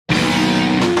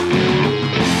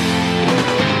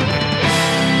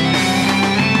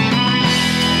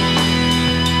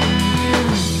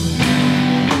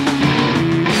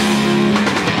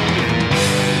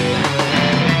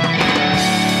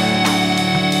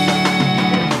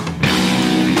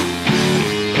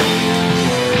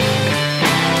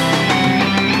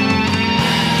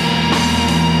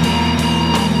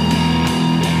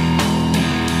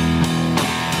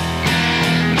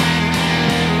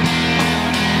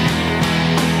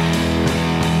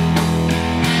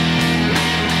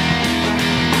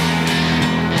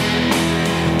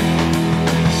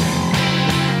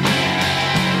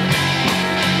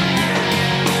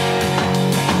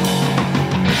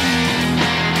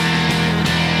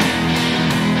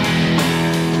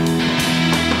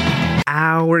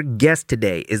guest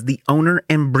today is the owner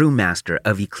and brewmaster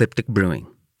of Ecliptic Brewing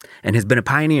and has been a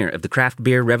pioneer of the craft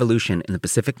beer revolution in the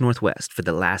Pacific Northwest for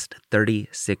the last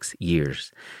 36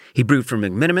 years. He brewed for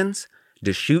McMenamins,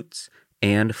 Deschutes,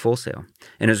 and Full Sail,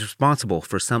 and is responsible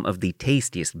for some of the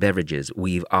tastiest beverages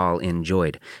we've all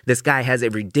enjoyed. This guy has a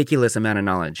ridiculous amount of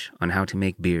knowledge on how to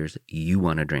make beers you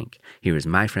want to drink. Here is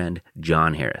my friend,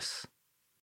 John Harris.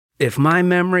 If my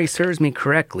memory serves me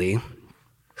correctly,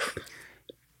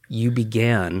 you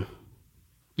began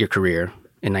your career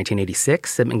in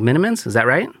 1986 at McMenamins, is that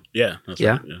right? Yeah. That's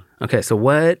right, yeah. Okay, so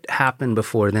what happened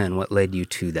before then? What led you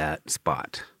to that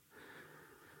spot?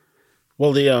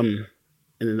 Well,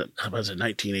 how was it,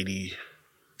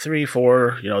 1983,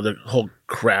 4, the whole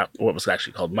what was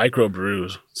actually called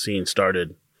microbrews scene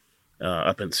started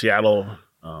up in Seattle,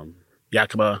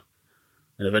 Yakima,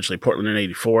 and eventually Portland in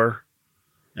 84.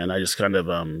 And I just kind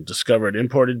of discovered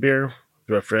imported beer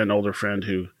through a older friend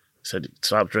who said,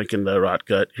 stop drinking the rot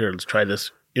gut. Here, let's try this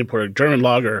imported German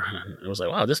lager. And I was like,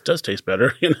 wow, this does taste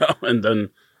better, And then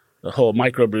the whole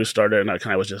microbrew started, and I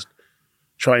kind of was just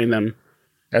trying them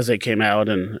as they came out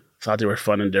and thought they were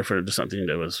fun and different, to something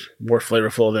that was more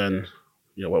flavorful than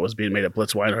what was being made at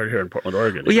Blitz Weinhardt here in Portland,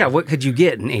 Oregon. Well, yeah, what could you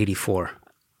get in 84?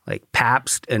 Like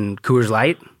Pabst and Coors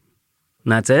Light?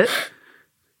 And that's it?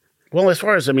 Well, as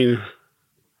far as,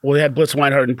 we had Blitz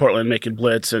Weinhardt in Portland making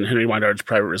Blitz and Henry Weinhardt's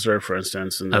Private Reserve, for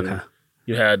instance. And then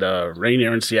you had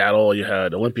Rainier in Seattle. You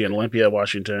had Olympia,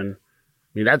 Washington.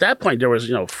 At that point, there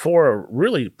was, 4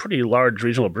 really pretty large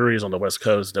regional breweries on the West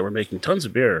Coast that were making tons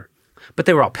of beer. But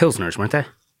they were all Pilsners, weren't they?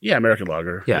 Yeah, American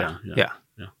lager. Yeah.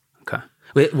 Okay.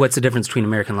 What's the difference between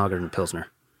American lager and Pilsner?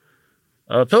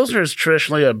 Pilsner is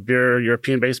traditionally a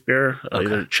European-based beer,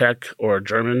 either Czech or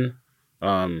German.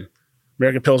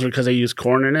 American Pilsner, because they use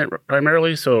corn in it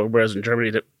primarily. So whereas in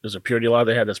Germany, there's a purity law.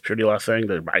 They had this purity law thing,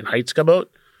 the Reinheitsgebot,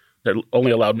 that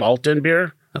only allowed malt in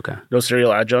beer. Okay. No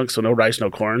cereal adjuncts, so no rice, no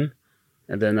corn.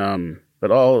 And then, but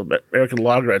all American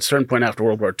lager at a certain point after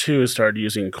World War II started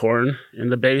using corn in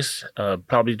the base,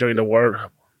 probably during the World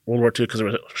War II, because there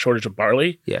was a shortage of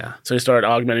barley. Yeah. So they started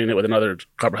augmenting it with another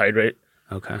carbohydrate.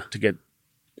 Okay. To get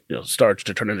starch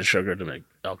to turn into sugar to make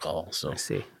alcohol. So I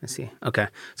see. Okay.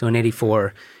 So in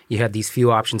 84, you had these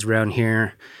few options around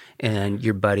here, and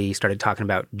your buddy started talking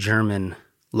about German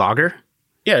lager?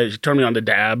 Yeah, he turned me on to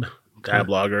Dab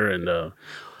lager, and then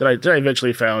I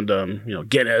eventually found,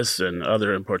 Guinness and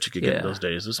other imports you could get in those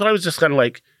days. And so I was just kind of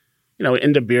like,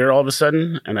 into beer all of a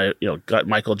sudden, and I, got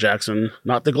Michael Jackson,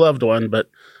 not the gloved one, but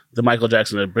the Michael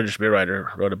Jackson, a British beer writer,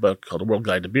 wrote a book called The World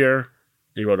Guide to Beer.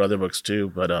 He wrote other books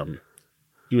too, but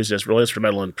he was just really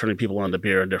instrumental in turning people on to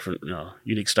beer and different,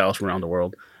 unique styles from around the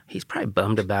world. He's probably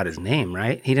bummed about his name,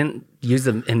 right? He didn't use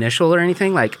the initial or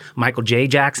anything, like Michael J.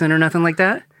 Jackson or nothing like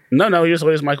that? No, he was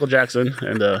always Michael Jackson,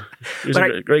 and he was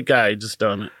a great guy. Just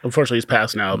unfortunately, he's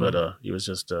passed now, but he was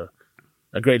just a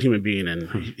great human being, and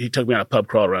he took me on a pub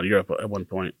crawl around Europe at one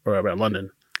point, or around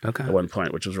London at one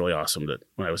point, which was really awesome. That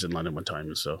when I was in London one time,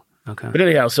 and so. Okay. But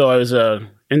anyhow, so I was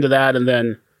into that, and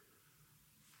then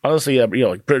honestly,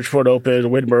 like Bridgeport opened,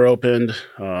 Widmer opened.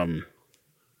 The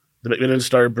McMenamins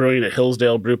started brewing at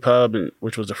Hillsdale Brew Pub,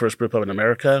 which was the first brew pub in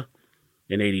America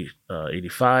in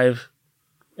 85.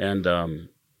 And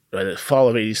by the fall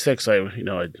of 86,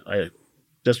 I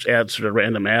just answered a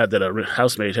random ad that a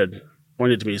housemate had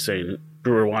pointed to me saying,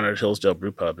 brewer wanted Hillsdale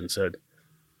Brew Pub, and said,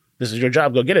 "This is your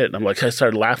job, go get it." And I'm like, I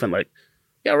started laughing like,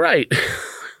 yeah, right.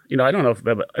 I know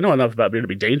enough about beer to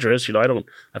be dangerous.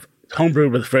 I've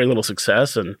homebrewed with very little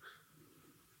success. And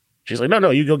she's like, no,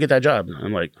 you go get that job. And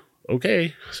I'm like,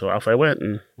 okay. So off I went,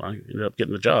 and I ended up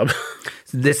getting the job.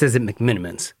 So this is at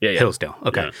McMenamins, Hillsdale.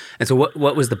 Okay. Yeah. And so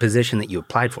what was the position that you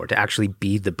applied for, to actually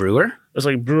be the brewer? It was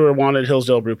like brewer wanted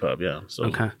Hillsdale Brew Pub, yeah.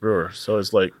 So brewer. So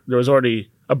it's like there was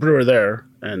already a brewer there,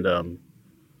 and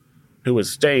who was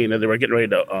staying, and they were getting ready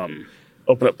to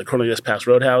open up the Cornelius Pass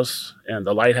Roadhouse and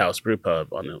the Lighthouse Brew Pub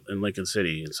in Lincoln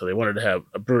City. And so they wanted to have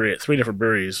a brewery at 3 different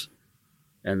breweries.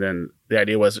 And then the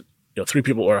idea was, 3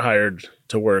 people were hired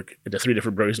to work at the 3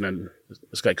 different breweries. And then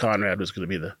this guy Conrad was going to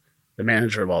be the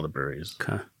manager of all the breweries.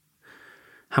 Okay.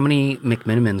 How many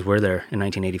McMenamins were there in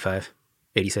 1985,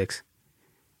 86?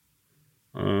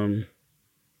 5.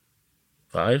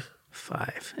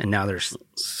 5. And now there's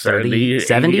 30,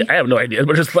 70? I have no idea,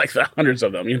 but there's like hundreds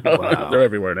of them, Wow. They're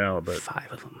everywhere now. But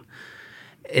 5 of them.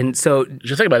 And so,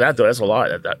 just think about that, though. That's a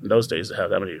lot in those days to have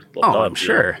that many. I'm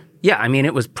sure. Yeah,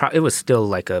 it was still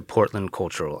like a Portland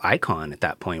cultural icon at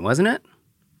that point, wasn't it?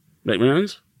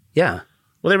 McMenamins? Yeah.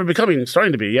 Well, they were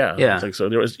starting to be. Yeah. Yeah. I think so.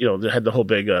 There was, they had the whole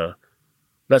big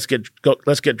let's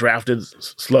get drafted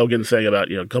slogan thing about,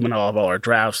 coming off all our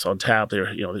drafts on tap.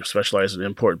 They're specialized in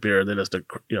import beer. Then as the,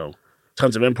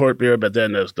 tons of import beer, but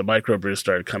then as the microbrews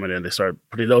started coming in, they started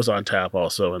putting those on tap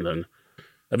also. And then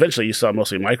eventually you saw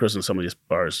mostly micros in some of these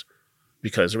bars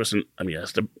because there wasn't,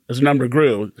 as the number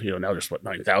grew, now there's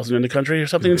 9,000 in the country or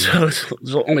something. So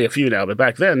there's only a few now. But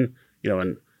back then,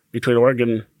 in between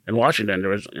Oregon and Washington,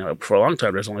 there was, for a long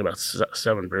time, there's only about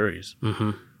 7 breweries.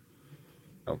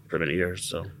 For many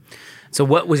years. So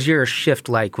what was your shift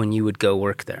like when you would go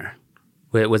work there?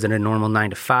 Was it a normal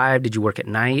 9 to 5? Did you work at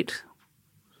night?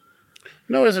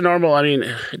 No, it was a normal.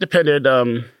 It depended.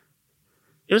 It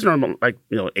was normal, like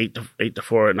 8 to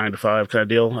 4, 9 to 5 kind of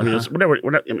deal. It was whatever.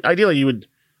 Ideally, you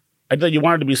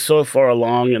wanted to be so far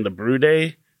along in the brew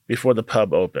day before the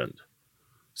pub opened.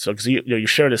 So because you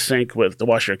shared a sink with to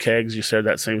wash your kegs, you shared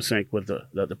that same sink with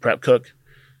the prep cook,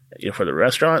 for the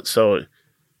restaurant. So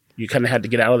you kind of had to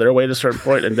get out of their way to a certain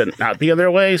point and then not be in their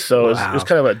way. So it was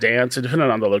kind of a dance. It depended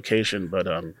on the location. But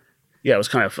it was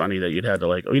kind of funny that you'd had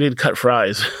to you need to cut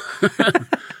fries.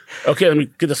 Okay, let me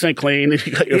get the sink clean. You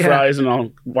cut your fries and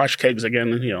I'll wash kegs again,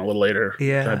 a little later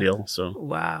kind of deal. So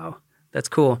wow, that's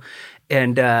cool.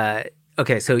 And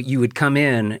okay, so you would come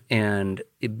in and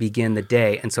begin the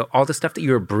day. And so all the stuff that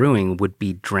you were brewing would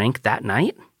be drank that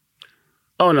night?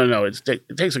 Oh, no. It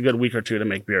takes a good week or two to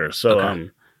make beer. So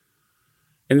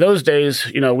in those days,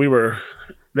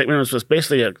 McMillan's was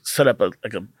basically a setup,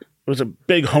 it was a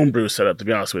big homebrew setup, to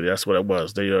be honest with you. That's what it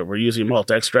was. They were using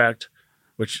malt extract,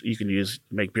 which you can use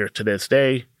to make beer to this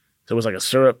day. So it was like a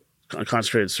syrup, a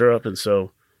concentrated syrup. And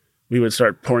so we would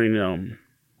start pouring,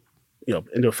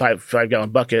 into a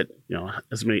 5-gallon bucket,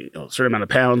 as many, certain amount of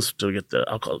pounds to get the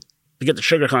alcohol, to get the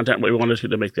sugar content what we wanted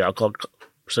to make the alcohol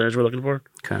percentage we're looking for.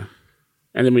 Okay.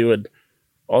 And then we would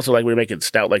also, we were making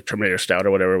stout, like Terminator Stout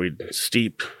or whatever, we'd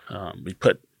steep, we'd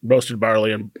put roasted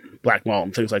barley and black malt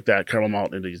and things like that, caramel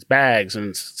malt into these bags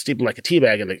and steep them like a tea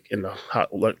bag in the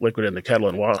hot liquid in the kettle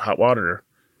and hot water,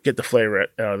 get the flavor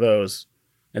out of those,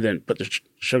 and then put the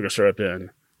sugar syrup in.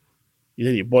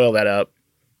 Then you boil that up,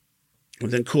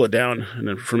 and then cool it down, and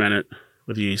then ferment it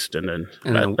with yeast, and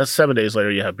then that's 7 days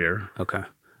later you have beer. Okay.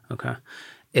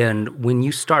 And when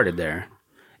you started there,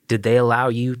 did they allow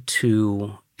you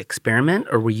to experiment,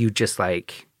 or were you just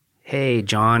like, hey,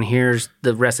 John, here's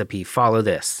the recipe, follow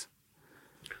this?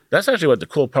 That's actually what the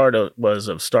cool part was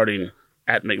of starting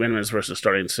at McMenamins versus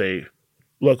starting, say,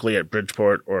 locally at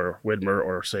Bridgeport or Widmer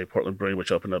or, say, Portland Brewing,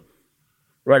 which opened up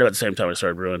right about the same time I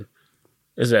started brewing,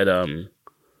 is that,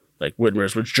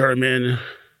 Widmer's was German,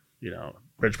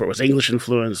 Bridgeport was English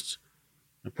influenced,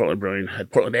 and Portland Brewing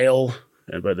had Portland Ale,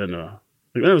 but then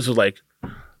McMenamins was like,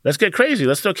 let's get crazy.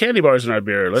 Let's throw candy bars in our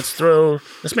beer. Let's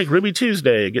make Ruby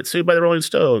Tuesday, get sued by the Rolling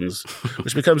Stones,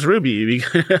 which becomes Ruby. Is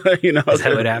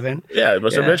that what happened? Yeah,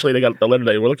 but so eventually they got the letter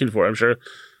they were looking for. I'm sure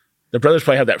the brothers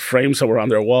probably have that frame somewhere on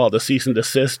their wall, the cease and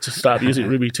desist to stop using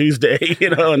Ruby Tuesday,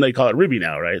 and they call it Ruby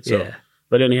now, right? So,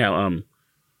 but anyhow,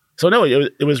 so no,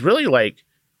 it was really like,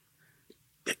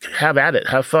 have at it,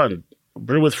 have fun,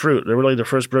 brew with fruit. They're really the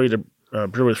first brewery to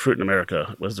brew with fruit in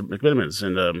America was the McMenamins,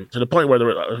 and to the point where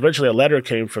eventually a letter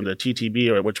came from the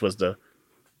TTB, which was the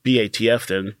BATF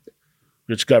then,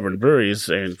 which governed breweries,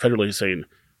 and federally saying,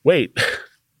 wait,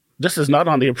 this is not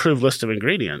on the approved list of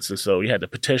ingredients. And so we had to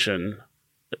petition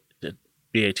the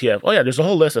BATF. Oh yeah, there's a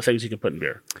whole list of things you can put in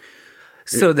beer.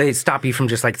 So they stop you from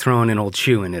just throwing an old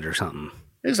shoe in it or something.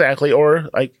 Exactly. Or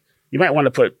you might want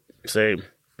to put, say,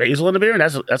 basil in the beer,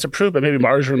 and that's approved, but maybe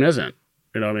marjoram isn't.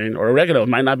 You know what I mean? Or oregano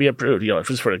might not be approved,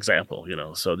 just for example,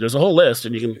 So there's a whole list,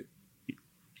 and you can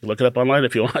look it up online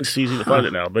if you want. It's easy to find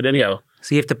it now. But anyhow.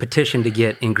 So you have to petition to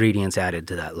get ingredients added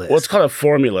to that list. Well, it's called a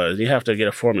formula. You have to get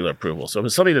a formula approval. So if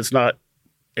it's something that's not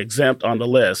exempt on the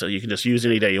list that you can just use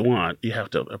any day you want, you have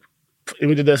to,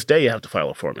 even to this day, you have to file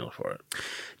a formula for it.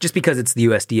 Just because it's the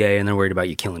USDA and they're worried about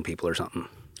you killing people or something.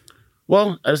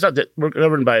 Well, it's not that we're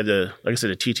governed by the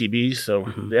TTB, so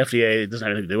the FDA doesn't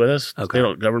have anything to do with us. Okay. They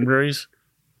don't govern breweries,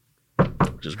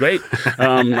 which is great.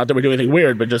 Not that we do anything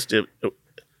weird, but just a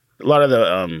lot of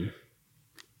the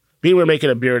being we're making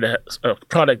a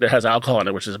product that has alcohol in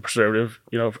it, which is a preservative,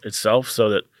 itself, so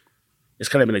that it's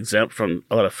kind of been exempt from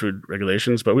a lot of food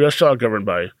regulations. But we are still governed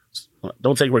by.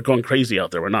 Don't think we're going crazy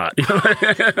out there. We're not.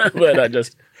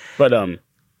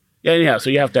 Yeah, anyhow, so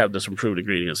you have to have this improved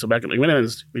ingredients. So back at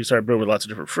McMenamins, we started brewing with lots of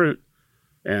different fruit,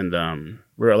 and we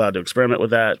were allowed to experiment with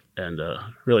that and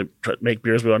really make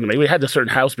beers we wanted to make. We had the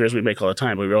certain house beers we make all the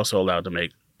time, but we were also allowed to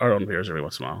make our own beers every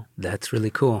once in a while. That's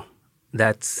really cool.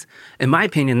 That's, in my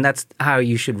opinion, that's how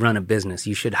you should run a business.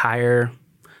 You should hire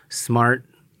smart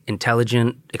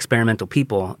intelligent, experimental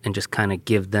people and just kind of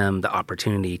give them the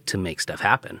opportunity to make stuff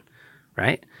happen,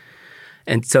 right?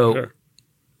 And so Sure.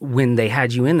 when they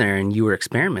had you in there and you were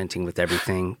experimenting with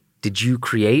everything, did you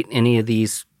create any of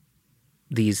these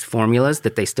formulas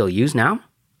that they still use now?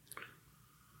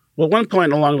 Well, at one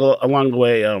point along the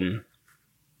way, like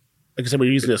I said, we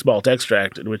were using this malt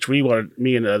extract, in which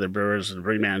me and the other brewers and the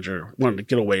brewing manager wanted to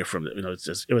get away from it.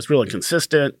 It was real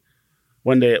inconsistent.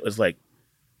 One day it was like,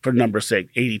 for numbers' sake,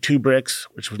 82 bricks,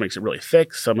 which makes it really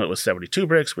thick. Some of it was 72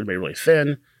 bricks, which made it really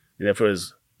thin. And if it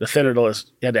was the thinner the less,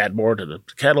 you had to add more to the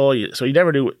kettle. So you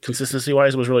never knew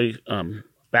consistency-wise. It was really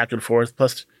back and forth.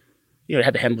 Plus, you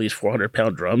had to handle these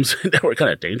 400-pound drums that were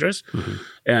kind of dangerous. Mm-hmm.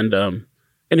 And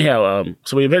anyhow,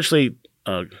 so we eventually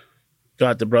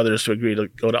got the brothers to agree to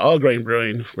go to all grain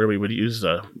brewing, where we would use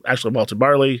actual malted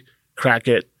barley, crack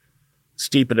it,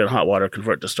 steep it in hot water,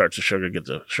 convert it to starch to sugar, get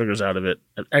the sugars out of it,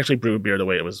 and actually brew beer the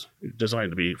way it was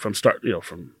designed to be from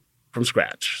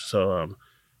scratch. So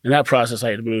in that process,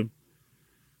 I had to move.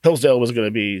 Hillsdale was going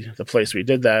to be the place we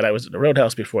did that. I was at the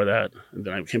Roadhouse before that, and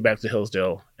then I came back to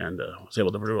Hillsdale and was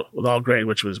able to brew with all grain,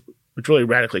 which really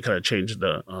radically kind of changed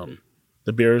the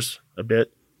beers a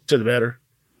bit to the better.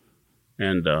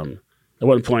 And at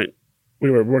one point,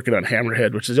 we were working on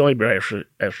Hammerhead, which is the only beer I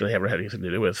actually ever had anything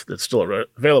to do with that's still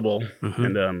available.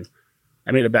 Mm-hmm. And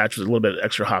I made a batch with a little bit of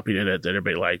extra hopping in it that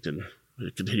everybody liked, and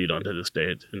it continued on to this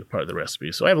day in part of the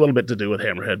recipe. So I have a little bit to do with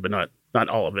Hammerhead, but not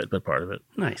all of it, but part of it.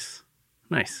 Nice.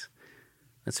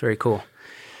 That's very cool.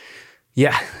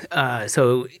 Yeah.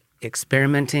 So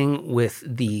experimenting with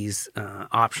these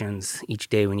options each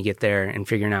day when you get there and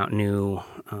figuring out new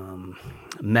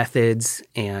methods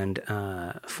and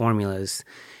formulas.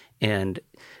 And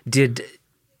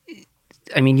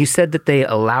you said that they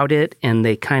allowed it and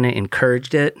they kind of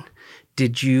encouraged it.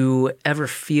 Did you ever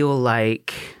feel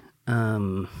like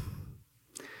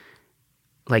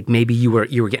maybe you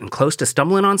were getting close to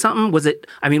stumbling on something?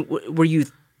 Were you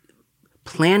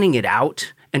planning it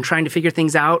out and trying to figure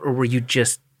things out, or were you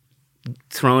just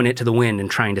throwing it to the wind and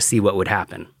trying to see what would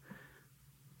happen?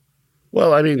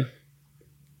 Well,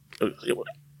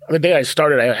 the day I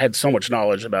started, I had so much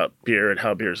knowledge about beer and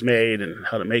how beer is made and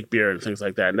how to make beer and things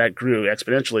like that. And that grew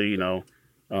exponentially,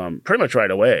 pretty much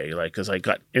right away. Because I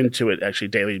got into it actually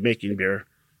daily making beer.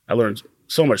 I learned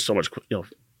so much. 2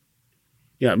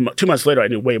 months later, I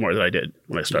knew way more than I did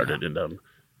when I started. Yeah. And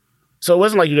so it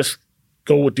wasn't like you just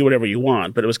go do whatever you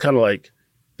want, but it was kind of like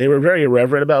they were very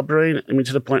irreverent about brewing.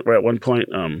 To the point where at one point,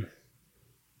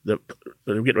 they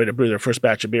were getting ready to brew their first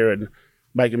batch of beer, and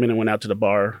Mike and Minna went out to the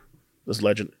bar. This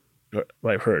legend, what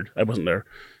I've heard, I wasn't there,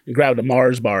 and grabbed a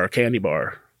Mars bar, a candy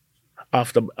bar,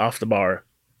 off the bar,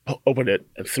 opened it,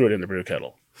 and threw it in the brew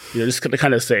kettle. Just to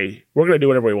kind of say, we're going to do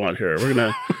whatever we want here.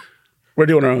 We're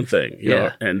doing our own thing. You know?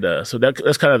 And so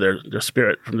that's kind of their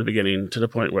spirit from the beginning, to the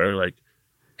point where, like,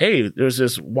 hey, there's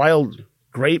this wild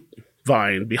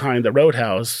grapevine behind the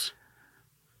Roadhouse.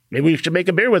 Maybe we should make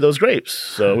a beer with those grapes.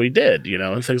 So we did,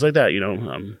 and things like that.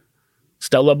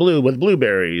 Stella Blue with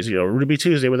blueberries, Ruby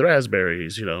Tuesday with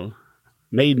raspberries,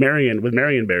 Maid Marian with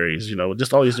marionberries,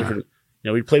 just all these different,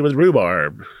 we played with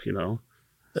rhubarb,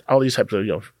 all these types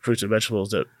of, fruits and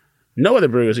vegetables that no other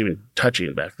brewery was even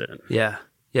touching back then. Yeah.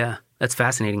 That's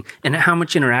fascinating. And how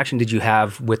much interaction did you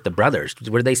have with the brothers?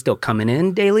 Were they still coming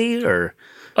in daily, or?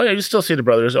 Oh, yeah, you still see the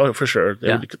brothers. Oh, for sure.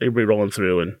 They'd be rolling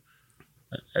through. And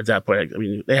at that point,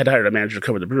 they had hired a manager to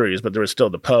cover the breweries, but there was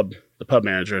still the pub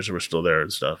managers who were still there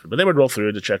and stuff. But they would roll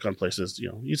through to check on places.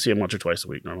 You'd see them once or twice a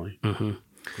week normally. Mm-hmm.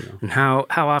 And how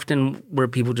often were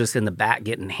people just in the back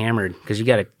getting hammered? Because you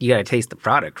gotta taste the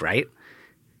product, right?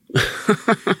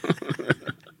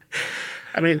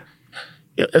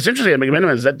 It's interesting at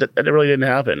McMenamins that really didn't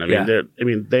happen.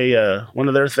 One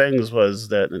of their things was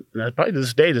that, and probably to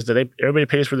this day, is that everybody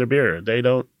pays for their beer.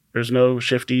 There's no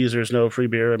shifties, there's no free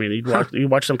beer. You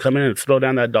watch them come in and throw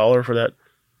down that $1 for that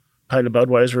pint of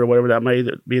Budweiser or whatever that might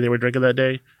be they were drinking that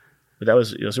day. But that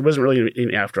was, so it wasn't really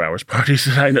any after hours parties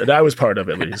that I was part of,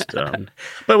 at least.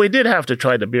 But we did have to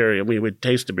try the beer, and we would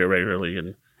taste the beer regularly.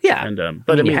 And you had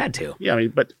to. Yeah,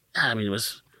 it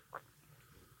was.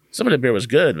 Some of the beer was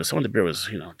good, but some of the beer was,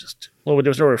 there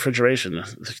was no refrigeration.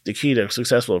 The key to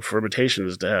successful fermentation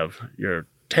is to have your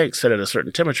tank set at a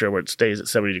certain temperature where it stays at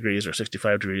 70 degrees or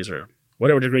 65 degrees or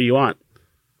whatever degree you want.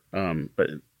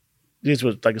 But these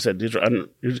were, like I said, these are open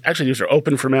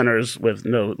fermenters with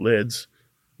no lids,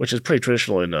 which is pretty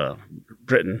traditional in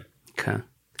Britain. Okay.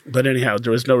 But anyhow,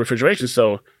 there was no refrigeration.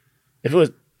 So if it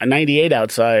was a 98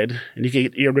 outside and you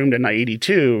could get your room to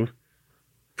 82,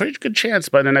 pretty good chance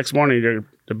by the next morning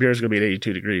the beer is going to be at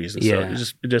 82 degrees. And so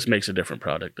it just makes a different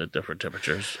product at different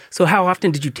temperatures. So how often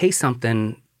did you taste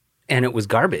something and it was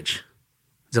garbage.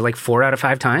 Is it like 4 out of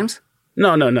 5 times?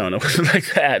 No, it wasn't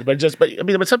like that. But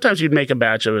sometimes you'd make a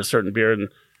batch of a certain beer,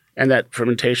 and that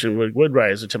fermentation would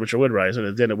rise, the temperature would rise,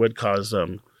 and then it would cause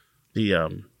the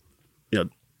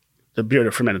beer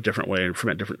to ferment a different way and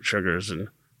ferment different sugars and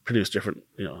produce different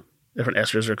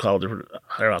esters are called, different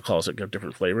higher alcohols that give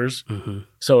different flavors. Mm-hmm.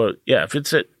 So yeah, if you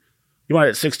want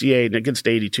it at 68 and it gets to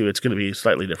 82, it's going to be a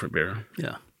slightly different beer.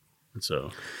 Yeah. And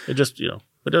so it just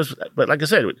but like I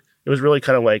said, it was really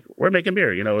kind of like we're making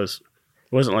beer. It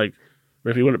wasn't like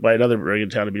if you went to buy another brewery in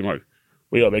town to be like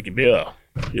we are making beer.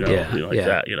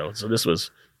 That. So this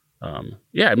was,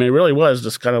 it really was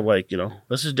just kind of like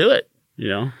let's just do it.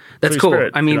 That's cool.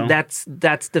 Spirit, I mean, that's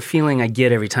the feeling I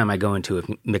get every time I go into a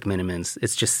McMenamins.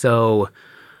 It's just so,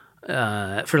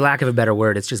 for lack of a better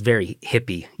word, it's just very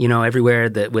hippie. Everywhere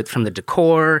from the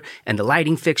decor and the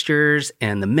lighting fixtures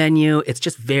and the menu, it's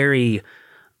just very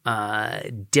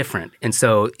different. And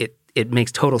so it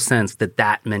makes total sense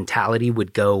that mentality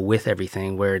would go with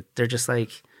everything. Where they're just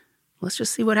like, let's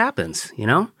just see what happens.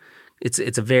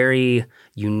 It's a very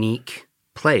unique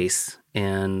place.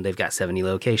 And they've got 70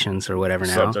 locations or whatever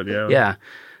now. Something, yeah. Yeah.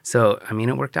 So, I mean,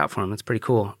 it worked out for them. It's pretty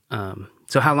cool.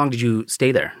 So how long did you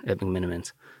stay there at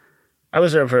McMenamins? I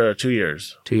was there for 2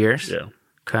 years. 2 years? Yeah.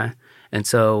 Okay. And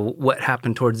so what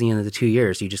happened towards the end of the 2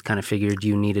 years? You just kind of figured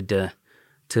you needed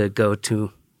to go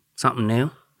to something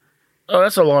new? Oh,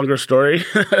 that's a longer story.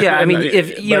 Yeah, I mean,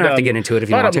 if you don't have to get into it if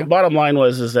you want to. Bottom line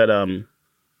is that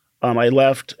I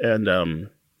left and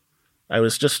I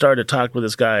was just starting to talk with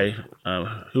this guy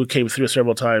who came through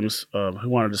several times who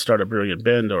wanted to start a brewery in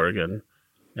Bend, Oregon.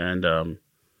 And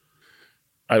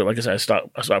I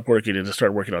stopped working and just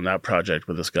started working on that project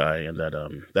with this guy. And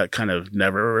that kind of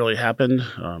never really happened.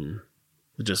 I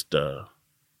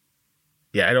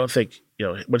don't think,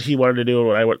 what he wanted to do and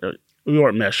what I wanted, we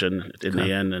weren't meshing in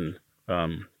the end. I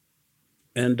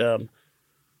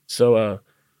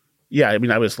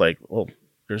was like, well,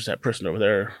 there's that person over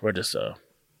there. We're just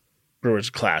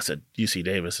Brewers class at UC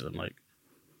Davis, and I'm like,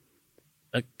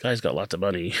 that guy's got lots of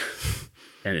money,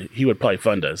 and he would probably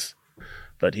fund us.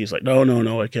 But he's like,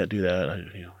 no, I can't do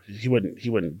that. He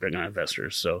wouldn't bring on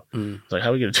investors. So it's like, how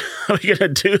are we gonna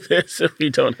do this if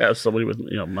we don't have somebody with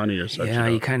money or such? Yeah,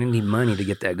 you kind of need money to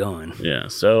get that going. Yeah.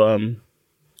 So I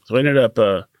ended up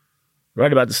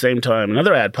right about the same time,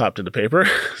 another ad popped in the paper.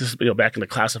 This is back in the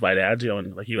classified ads,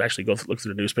 and like you actually look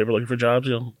through the newspaper looking for jobs,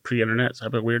 pre-internet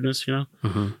type of weirdness,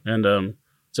 Mm-hmm. And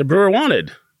it's a brewer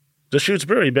wanted, Deschutes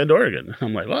Brewery, Bend, Oregon.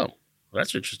 I'm like, wow,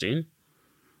 that's interesting.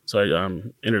 So I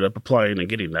ended up applying and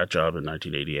getting that job in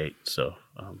 1988. So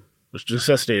which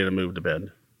necessitated a move to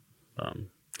Bend.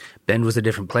 Bend was a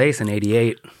different place in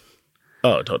 '88.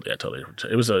 Oh, totally, yeah, totally.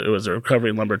 It was a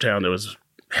recovering lumber town that was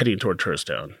heading toward tourist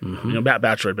town. Mm-hmm.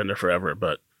 Bachelor had been there forever,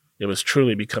 but it was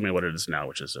truly becoming what it is now,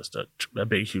 which is just a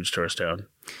big, huge tourist town,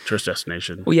 tourist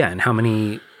destination. Well, yeah, and how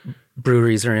many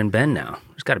breweries are in Bend now?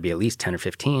 There's got to be at least 10 or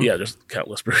 15. Yeah, there's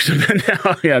countless breweries in Bend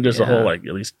now. Yeah, there's a whole, at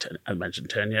least 10, I mentioned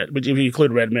 10 yet. But if you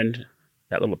include Redmond,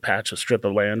 that little patch, a strip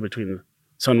of land between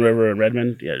Sun River and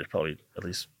Redmond, yeah, there's probably at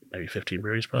least maybe 15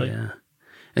 breweries probably. Yeah.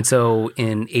 And so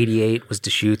in '88, was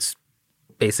Deschutes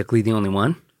basically the only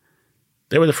one?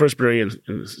 They were the first brewery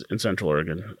in Central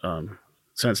Oregon,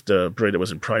 since the brewery that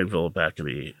was in Prineville back in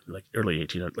the late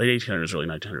 1800s, early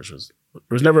 1900s. There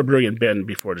was never a brewery in Bend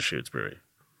before Deschutes Brewery.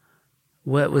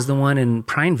 What was the one in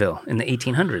Prineville in the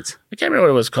 1800s? I can't remember what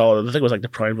it was called. I think it was like the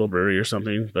Prineville Brewery or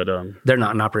something. But they're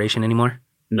not in operation anymore?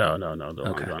 No. They're long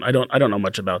Okay. gone. I don't know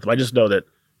much about them. I just know that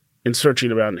in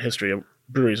searching around the history of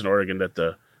breweries in Oregon, that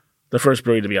the first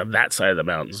brewery to be on that side of the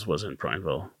mountains was in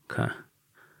Prineville. Okay.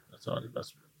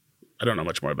 I don't know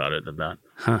much more about it than that.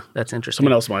 Huh, that's interesting.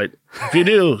 Someone else might. If you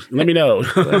do, let me know.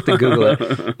 We'll have to Google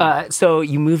it. So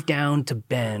you moved down to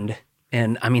Bend,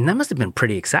 and I mean, that must have been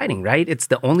pretty exciting, right? It's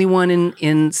the only one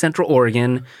in Central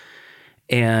Oregon,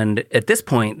 and at this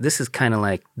point, this is kind of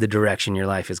like the direction your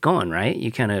life is going, right?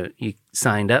 You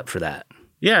signed up for that.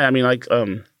 Yeah, I mean, like,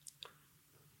 like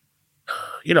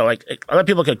a lot of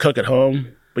people can cook at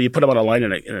home, but you put them on a line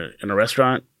in a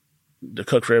restaurant to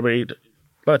cook for everybody.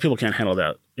 A lot of people can't handle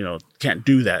that, can't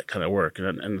do that kind of work.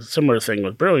 And similar thing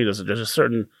with brewing is that there's a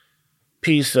certain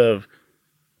piece of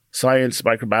science,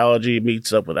 microbiology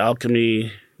meets up with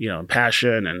alchemy, and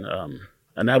passion.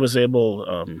 And I was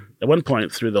able, at one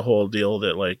point through the whole deal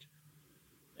that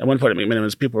at one point at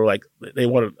McMenamins, people were like,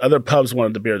 other pubs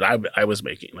wanted the beer that I was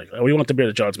making. Like, oh, we want the beer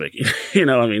that John's making.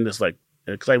 I mean, just like,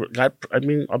 because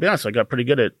I'll be honest, I got pretty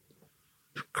good at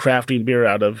crafting beer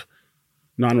out of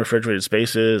non-refrigerated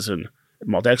spaces and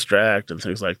malt extract and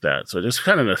things like that. So just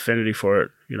kind of an affinity for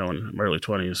it, in my early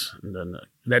 20s. And then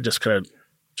that just kind of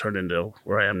turned into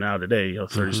where I am now today,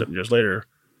 30 something years later,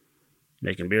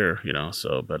 making beer,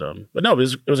 so, but no,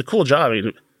 it was a cool job. I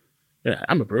mean, yeah,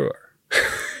 I'm a brewer,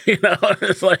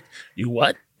 it's like, you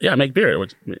what? Yeah, I make beer.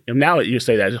 And now you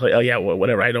say that, it's like, oh yeah, well,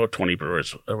 whatever. I know 20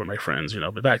 brewers over my friends,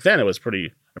 but back then it was a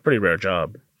pretty rare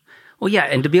job. Well, yeah.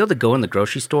 And to be able to go in the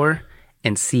grocery store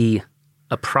and see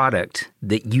a product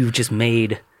that you've just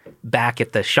made back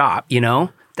at the shop,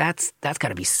 that's got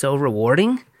to be so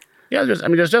rewarding. Yeah, there's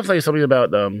definitely something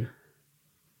about, I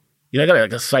got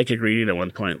like a psychic reading at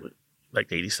one point,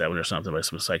 like 87 or something, by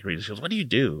some psychic reading. She goes, what do you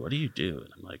do? What do you do? And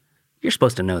I'm like, you're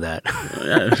supposed to know that.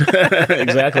 Yeah,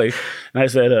 exactly. And I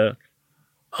said, oh,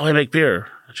 I make beer.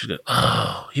 And she goes,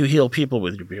 oh, you heal people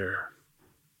with your beer.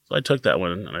 So I took that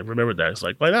one and I remembered that. It's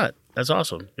like, why not? That's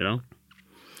awesome,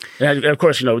 And of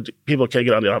course, people can't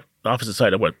get on the opposite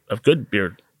side of good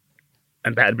beer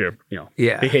and bad beer,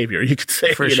 behavior, you could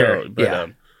say. For sure.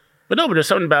 But there's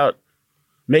something about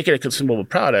making a consumable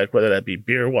product, whether that be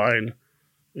beer, wine,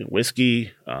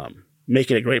 whiskey,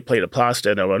 making a great plate of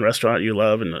pasta in a restaurant you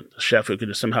love, and the chef who could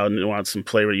just somehow nuance some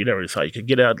flavor you never thought you could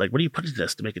get out. Like, what do you put in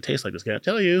this to make it taste like this? Can't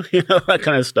tell you, that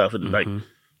kind of stuff. And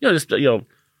there's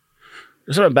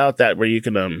something about that where you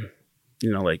can,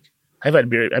 like, I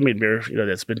made beer,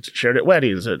 that's been shared at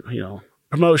weddings, at,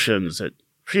 promotions, at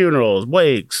funerals,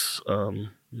 wakes,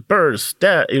 births,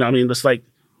 death, it's like,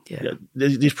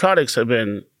 these products have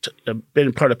been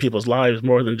part of people's lives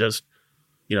more than just,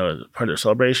 part of their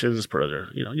celebrations, part of their,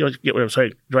 you get what I'm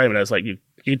saying, driving at. It's like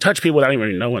you touch people without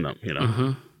even knowing them,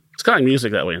 It's kind of like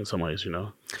music that way in some ways,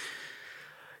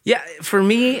 Yeah, for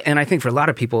me, and I think for a lot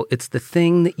of people, it's the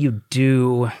thing that you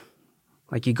do.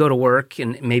 Like, you go to work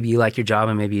and maybe you like your job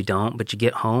and maybe you don't, but you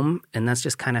get home and that's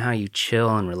just kind of how you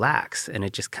chill and relax, and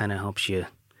it just kind of helps you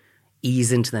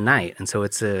ease into the night. And so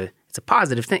it's a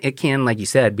positive thing. It can, like you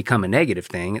said, become a negative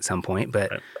thing at some point,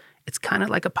 but it's kind of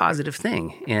like a positive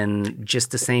thing. And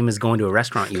just the same as going to a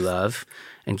restaurant you love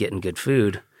and getting good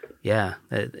food. Yeah,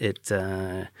 it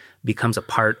becomes a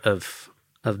part of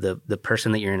the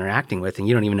person that you're interacting with, and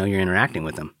you don't even know you're interacting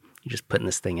with them. You're just putting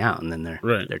this thing out, and then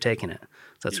they're taking it.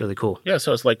 So that's really cool. Yeah,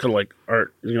 so it's like kind of like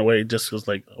art, in a way. Just was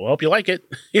like, well, I hope you like it.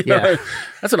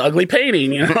 That's an ugly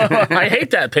painting. I hate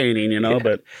that painting.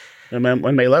 But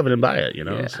one may love it and buy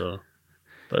it. So,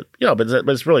 but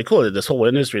it's really cool that this whole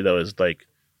industry though is like,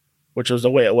 which was the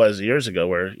way it was years ago,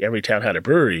 where every town had a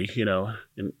brewery.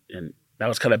 And now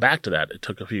it's kind of back to that. It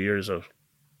took a few years of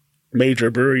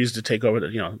major breweries to take over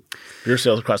the beer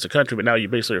sales across the country, but now you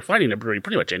basically are finding a brewery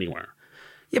pretty much anywhere.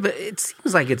 Yeah, but it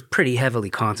seems like it's pretty heavily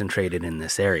concentrated in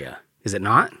this area. Is it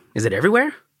not? Is it everywhere?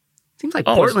 It seems like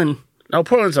Portland. No,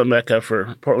 Portland's a mecca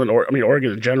for Portland.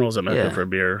 Oregon in general is a mecca for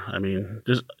beer.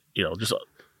 Just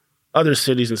other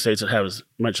cities and states that have as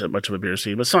much of a beer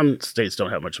scene, but some states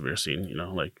don't have much of a beer scene.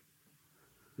 Like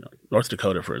North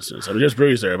Dakota, for instance. There's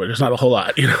breweries there, but there's not a whole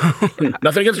lot.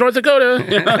 Nothing against North Dakota.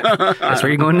 That's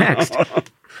where you're going next.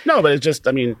 No, but it's just.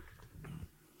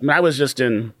 I was just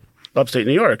in upstate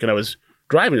New York, and I was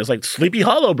driving. It's like Sleepy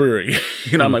Hollow Brewery.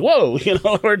 I'm like, whoa, you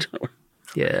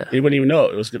wouldn't even know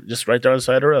it was just right there on the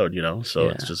side of the road. So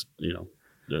it's just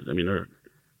they're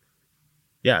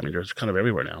kind of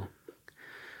everywhere now.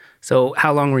 So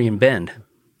how long were you in Bend?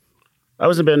 I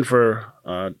was in Bend for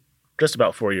just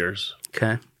about 4 years.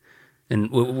 Okay, and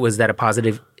was that a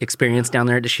positive experience down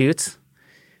there at Deschutes?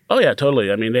 Oh yeah, totally.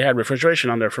 They had refrigeration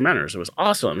on their fermenters. It was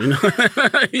awesome.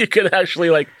 You could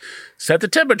actually set the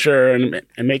temperature and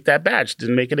make that batch,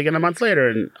 then make it again a month later,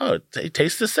 and it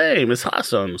tastes the same. It's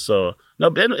awesome. So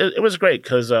no, it was great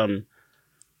because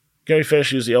Gary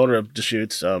Fish, who's the owner of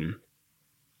Deschutes,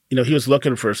 he was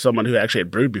looking for someone who actually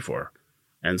had brewed before,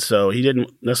 and so he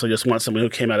didn't necessarily just want someone who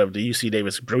came out of the UC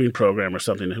Davis brewing program or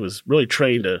something, who was really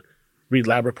trained to read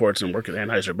lab reports and work at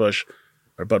Anheuser-Busch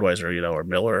or Budweiser, or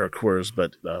Miller or Coors,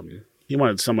 but he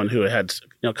wanted someone who had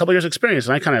a couple years experience,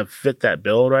 and I kind of fit that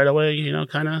bill right away,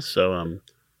 kind of. So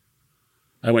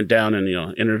I went down and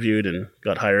interviewed and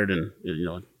got hired, and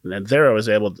and there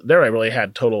I really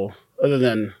had total, other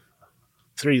than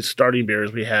 3 starting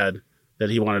beers we had that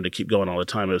he wanted to keep going all the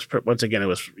time. It was once again, it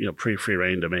was pretty free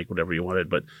reign to make whatever you wanted,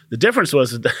 but the difference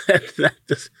was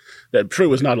that fruit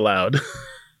was not allowed.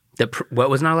 What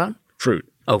was not allowed? Fruit.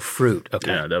 Oh, fruit.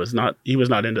 Okay. Yeah, he was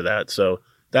not into that. So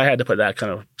I had to put that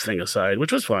kind of thing aside,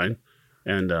 which was fine,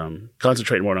 and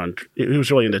concentrate more on, he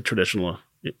was really into traditional,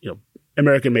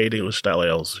 American-made English-style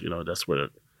ales. That's where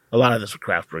a lot of this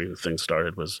craft brewing thing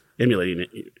started, was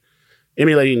emulating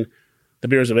the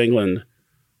beers of England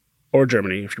or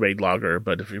Germany if you made lager.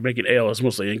 But if you're making ale, it's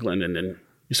mostly England, and then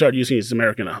you started using these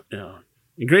American,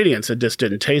 ingredients that just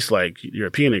didn't taste like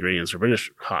European ingredients or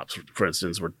British hops, for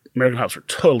instance, where American hops were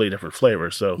totally different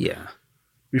flavors. So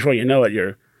before you know it,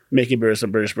 you're making beers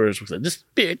and British brewers with this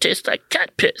beer tastes like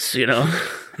cat piss,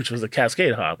 which was the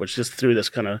Cascade hop, which just threw this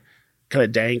kind of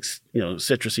dank,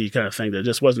 citrusy kind of thing that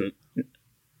just wasn't,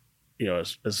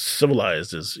 as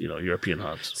civilized as, European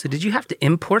hops. So did you have to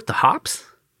import the hops?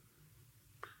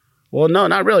 Well, no,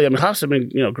 not really. I mean, hops have been,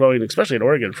 growing, especially in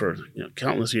Oregon, for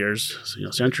countless years,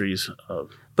 centuries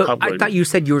of. But I thought you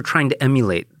said you were trying to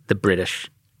emulate the British.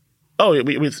 Oh,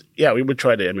 we would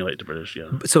try to emulate the British. Yeah.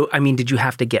 So, I mean, did you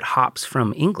have to get hops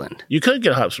from England? You could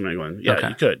get hops from England. Yeah,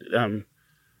 you could.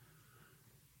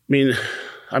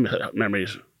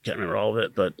 Memories can't remember all of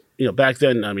it, but back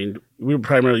then, I mean, we were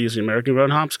primarily using American-grown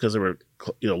hops because they were,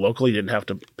 locally. You didn't have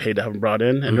to pay to have them brought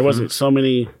in, and there wasn't so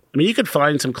many. I mean, you could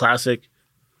find some classic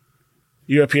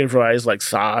European varieties like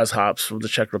Saaz hops from the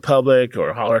Czech Republic,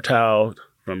 or Hallertau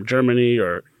from Germany,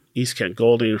 or East Kent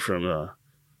Golding from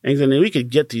England. And we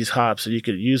could get these hops and you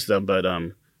could use them, but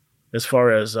as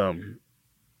far as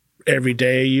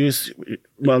everyday use,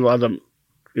 a lot of them,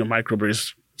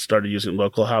 microbrews started using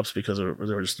local hops because they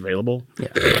were just available.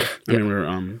 Yeah. I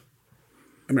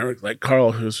remember like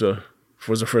Carl, was the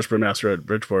first brewmaster at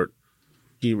Bridgeport.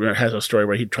 He has a story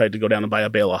where he tried to go down and buy a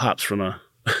bale of hops from a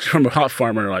hop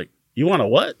farmer. Like, you want a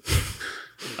what?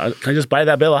 Can I just buy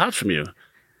that bale of hops from you?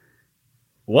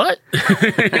 What?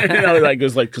 It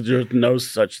was like, because there's no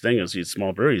such thing as these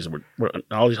small breweries.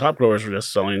 All these hop growers were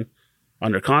just selling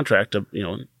under contract to,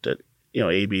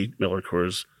 AB, Miller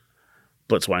Coors,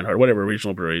 Blitz Weinhardt, whatever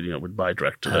regional brewery, would buy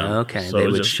direct to them. Okay. So they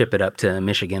would ship it up to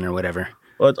Michigan or whatever.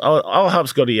 Well, all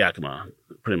hops go to Yakima,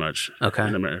 pretty much. Okay.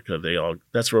 In America,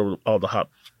 that's where all the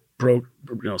hop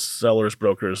sellers,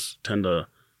 brokers tend to.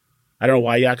 I don't know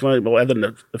why Yakima, but other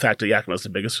than the fact that Yakima is the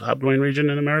biggest hop growing region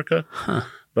in America. Huh.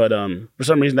 But for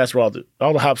some reason, that's where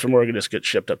all the hops from Oregon just get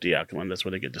shipped up to Yakima, and that's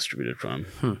where they get distributed from.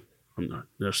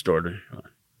 They're stored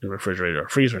in refrigerator or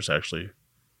freezers, actually,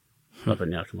 up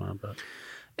in Yakima. But.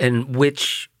 And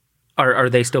which are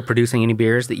they still producing any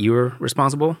beers that you were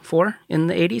responsible for in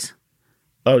the 80s?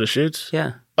 Oh, the Shoots?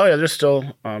 Yeah. Oh, yeah. There's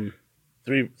still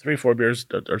 4 beers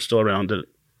that are still around that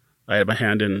I had my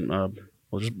hand in.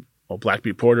 Black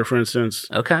Butte Porter, for instance.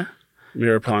 Okay.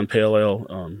 Mirror Pond Pale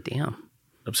Ale. Damn.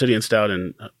 Obsidian Stout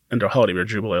and their Holiday Beer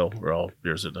Jubile Ale were all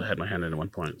beers that I had my hand in at one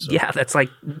point. So. Yeah, that's like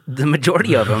the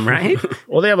majority of them, right?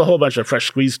 Well, they have a whole bunch of fresh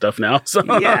squeeze stuff now. So.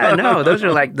 Yeah, no, those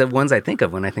are like the ones I think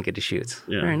of when I think of Deschutes.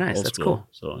 Yeah, very nice. That's cool.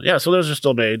 So so those are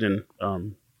still made.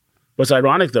 And what's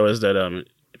ironic though is that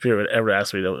if you would ever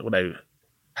ask me would I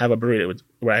have a brewery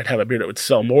where I'd have a beer that would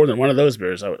sell more than one of those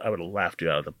beers, I would have laughed you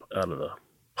out of the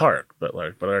park. But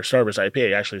our Starburst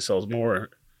IPA actually sells more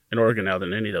in Oregon now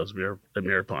than any of those beer that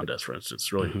Mirror Pond does, for instance.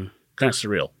 It's really kind of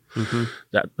surreal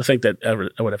that to think that ever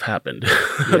would have happened.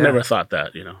 I never thought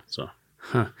that, So,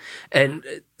 And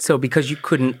so, because you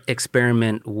couldn't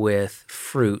experiment with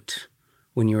fruit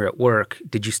when you were at work,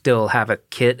 did you still have a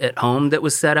kit at home that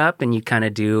was set up, and you kind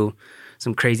of do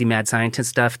some crazy mad scientist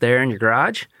stuff there in your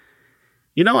garage?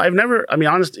 I've never. I mean,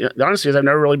 the honesty is, I've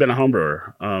never really been a home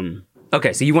brewer.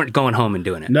 Okay, so you weren't going home and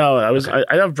doing it. No, I was. Okay.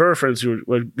 I have brewer friends who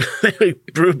would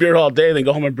brew beer all day, then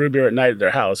go home and brew beer at night at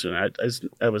their house. And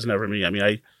that was never me. I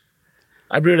mean,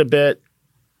 I brewed a bit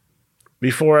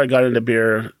before I got into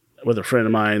beer with a friend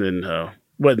of mine, and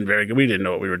wasn't very good. We didn't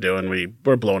know what we were doing. We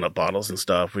were blowing up bottles and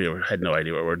stuff. We had no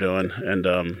idea what we were doing. And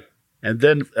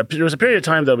then there was a period of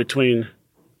time though between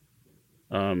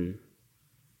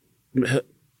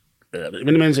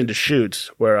Minimans and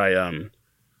Deschutes where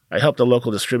I helped a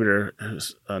local distributor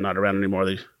who's not around anymore.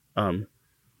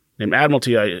 Named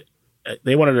Admiralty.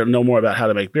 They wanted to know more about how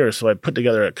to make beer, so I put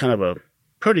together a kind of a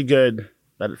pretty good,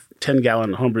 about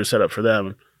 10-gallon homebrew setup for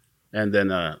them, and then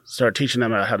started teaching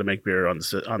them how to make beer on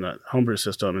the homebrew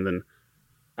system. And then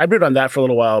I brewed on that for a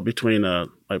little while between the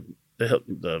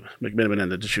McMiniman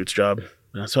and the Deschutes job.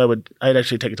 So I'd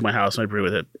actually take it to my house and I'd brew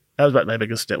with it. That was about my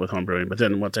biggest stint with homebrewing. But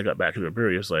then once I got back into a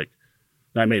brewery, it was like,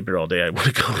 I made beer all day. I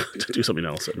want to go to do something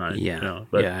else at night. Yeah,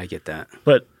 I get that.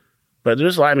 But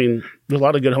there's a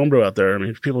lot of good homebrew out there. I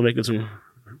mean, people making some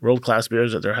world-class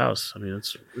beers at their house. I mean,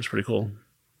 it's pretty cool.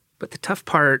 But the tough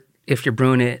part, if you're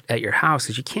brewing it at your house,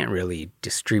 is you can't really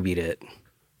distribute it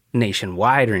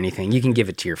nationwide or anything. You can give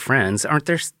it to your friends. Aren't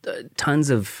there tons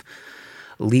of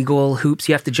legal hoops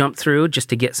you have to jump through just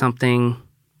to get something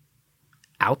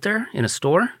out there in a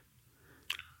store?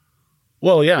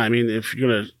 Well, yeah. I mean, if you're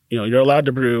going to, you're allowed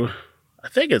to brew, I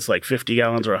think it's like 50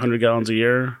 gallons or 100 gallons a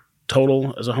year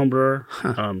total as a home brewer.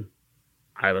 Huh.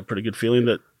 I have a pretty good feeling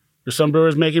that there's some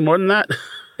brewers making more than that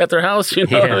at their house, Yeah.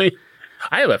 I mean?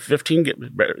 I have a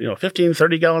 15,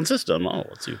 30 gallon system. Oh,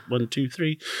 let's see, 1, 2,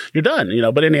 3, you're done.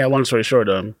 But anyhow, long story short,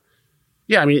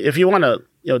 yeah, I mean, if you want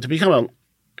to, to become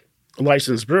a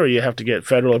licensed brewery, you have to get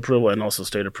federal approval and also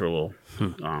state approval.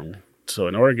 So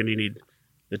in Oregon, you need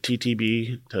the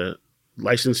TTB to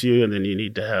license you, and then you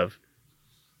need to have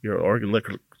your Oregon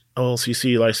Liquor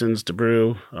LLCC license to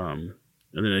brew. And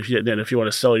then if you want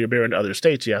to sell your beer in other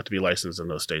states, you have to be licensed in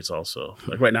those states also.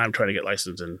 Like right now, I'm trying to get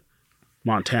licensed in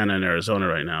Montana and Arizona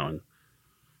right now, and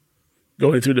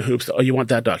going through the hoops. Oh, you want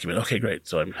that document? Okay, great.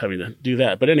 So I'm having to do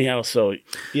that. But anyhow, so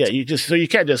yeah, you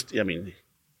can't just. I mean,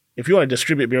 if you want to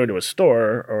distribute beer into a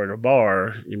store or in a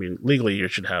bar, legally you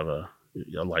should have a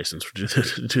license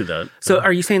to do that. So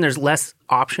are you saying there's less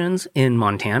options in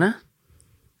Montana?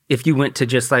 If you went to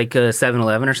just like a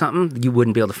 7-Eleven or something, you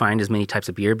wouldn't be able to find as many types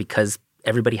of beer because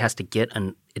everybody has to get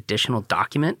an additional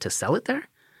document to sell it there?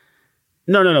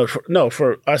 No.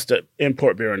 For us to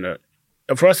import beer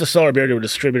for us to sell our beer to a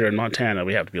distributor in Montana,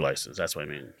 we have to be licensed. That's what I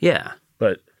mean. Yeah.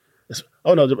 But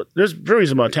there's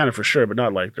breweries in Montana for sure, but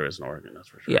not like there is in Oregon. That's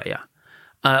for sure. Yeah.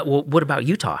 Well, what about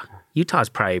Utah? Utah's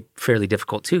probably fairly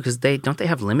difficult too because don't they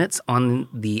have limits on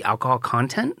the alcohol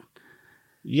content?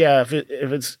 Yeah, if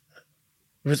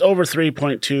it's over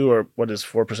 3.2 or what is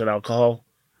 4% alcohol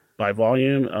by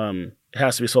volume, it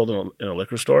has to be sold in a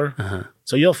liquor store. Uh-huh.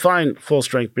 So you'll find full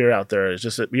strength beer out there. It's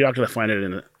just that you're not going to find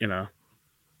it in a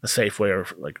Safeway or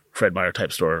like Fred Meyer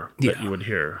type store that you would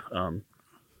hear.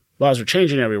 Laws are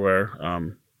changing everywhere,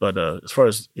 but as far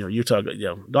as Utah,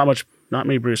 not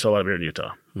many breweries sell a lot of beer in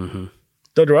Utah. Mm-hmm.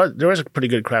 Though there is a pretty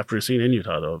good craft brew scene in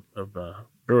Utah though of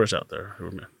brewers out there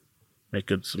who make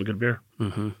some good beer.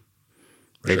 Mm-hmm.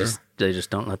 They just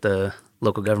don't let the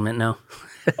local government know.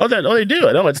 They do.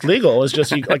 I know it's legal. It's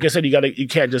just like I said, you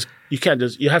can't just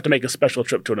you have to make a special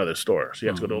trip to another store. So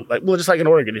you have to go to just like in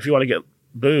Oregon, if you want to get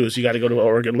booze, you got to go to an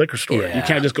Oregon liquor store. Yeah. You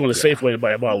can't just go into Safeway and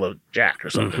buy a bottle of Jack or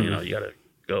something. You got to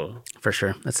go. For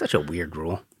sure. That's such a weird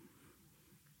rule.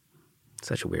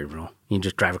 You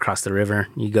just drive across the river.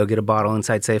 You go get a bottle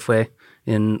inside Safeway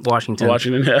in Washington.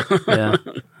 Yeah. Yeah.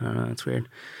 I don't know. That's weird.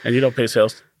 And you don't pay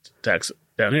sales tax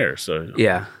down here, so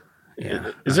yeah.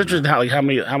 It's interesting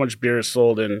how much beer is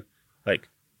sold in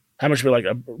how much beer like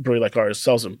a brewery like ours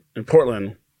sells in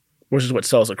Portland versus what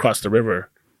sells across the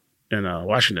river in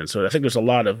Washington. So I think there's a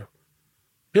lot of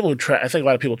people I think a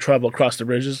lot of people travel across the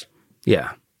bridges.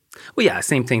 Yeah. Well, yeah.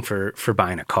 Same thing for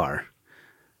buying a car.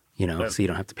 So you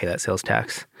don't have to pay that sales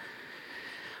tax.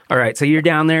 All right, so you're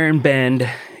down there in Bend.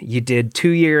 You did 2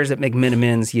 years at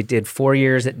McMenamins. You did 4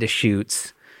 years at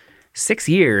Deschutes. 6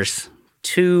 years,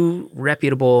 2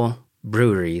 reputable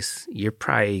breweries. You're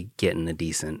probably getting a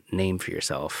decent name for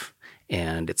yourself.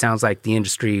 And it sounds like the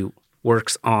industry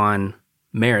works on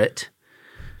merit.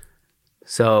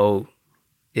 So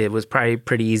it was probably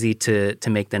pretty easy to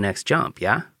make the next jump,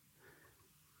 yeah?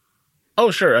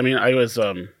 Oh, sure. I mean, I was,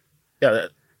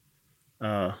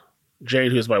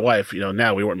 Jane, who's my wife,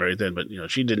 now we weren't married then, but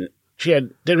she didn't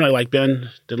really like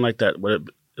Bend, didn't like that.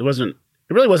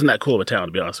 It really wasn't that cool of a town,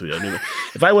 to be honest with you. I mean,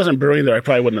 if I wasn't brewing there, I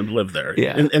probably wouldn't have lived there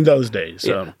in those days.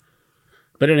 Yeah.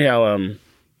 But anyhow,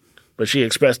 but she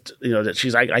expressed,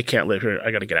 that I can't live here.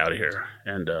 I got to get out of here.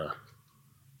 And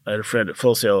I had a friend at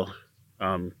Full Sail,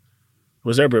 who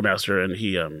was their brewmaster, and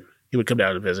he would come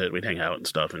down and visit. We'd hang out and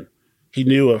stuff. And he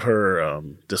knew of her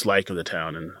dislike of the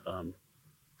town, and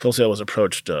Full Sail was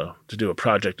approached to do a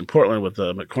project in Portland with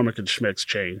the McCormick and Schmick's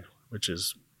chain, which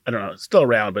is, I don't know, it's still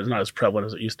around, but it's not as prevalent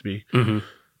as it used to be. Mm-hmm.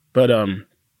 But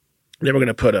they were going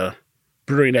to put a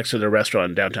brewery next to their restaurant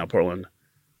in downtown Portland,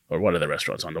 or one of the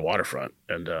restaurants on the waterfront.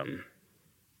 And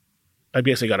I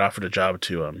basically got offered a job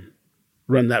to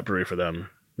run that brewery for them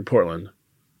in Portland.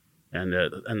 And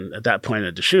at that point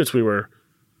at Deschutes, we were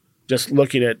just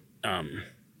looking at,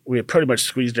 we had pretty much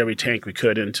squeezed every tank we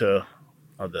could into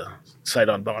the site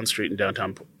on Bond Street in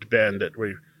downtown Bend that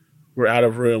we were out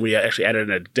of room. We actually added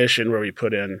an addition where we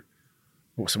put in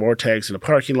some more tanks in the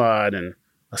parking lot and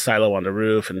a silo on the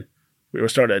roof. And we were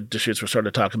starting at Deschutes. We're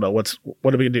starting to talk about what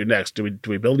are we gonna do next? Do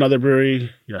we build another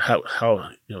brewery? How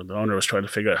the owner was trying to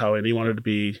figure out how he wanted it to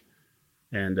be,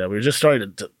 and we were just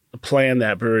starting to plan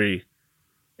that brewery.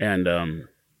 And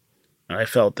I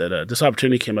felt that this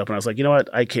opportunity came up, and I was like, you know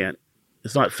what? I can't.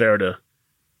 It's not fair to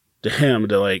him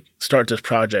to start this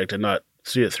project and not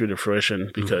see it through to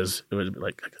fruition, because it was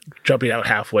like jumping out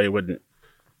halfway wouldn't.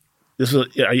 This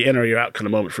was you enter or you're out kind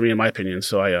of moment for me, in my opinion.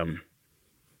 So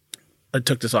I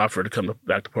took this offer to come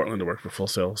back to Portland to work for Full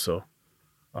Sail. So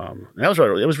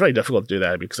it was really difficult to do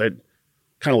that because I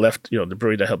kind of left the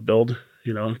brewery to help build,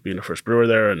 being the first brewer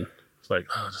there, and it's like,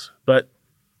 but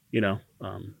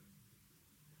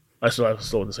I was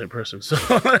still with the same person, so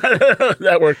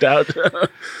that worked out.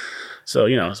 So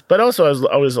but also I was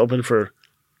always open for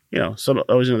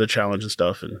always into the challenge and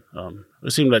stuff, and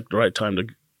it seemed like the right time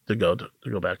to go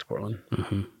back to Portland.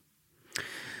 Mm-hmm.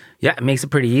 Yeah, it makes it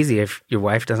pretty easy if your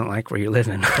wife doesn't like where you're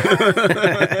living.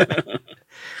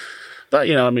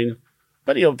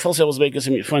 But Full Sail was making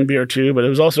some fun beer too, but it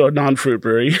was also a non-fruit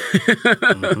brewery.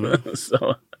 Mm-hmm.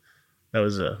 So that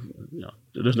was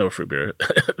there's no fruit beer.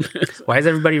 Why is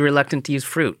everybody reluctant to use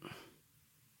fruit?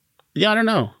 Yeah, I don't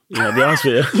know. To be honest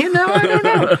with you. I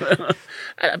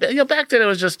don't know. Back then it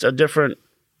was just a different.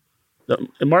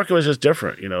 The market was just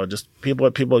different. Just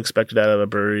what people expected out of a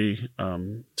brewery.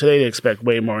 Today they expect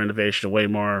way more innovation, way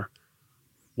more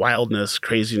wildness,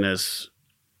 craziness,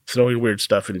 throwing weird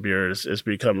stuff in beer. It's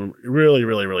become really,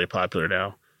 really, really popular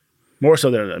now. More so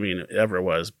than it ever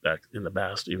was back in the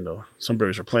past. Even though some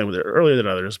breweries were playing with it earlier than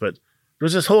others, but there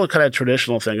was this whole kind of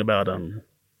traditional thing about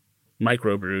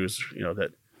microbrews.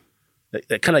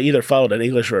 That kind of either followed an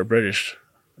English or a British,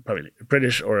 probably a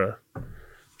British or a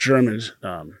German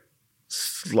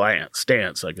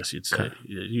stance, I guess you'd say. Okay.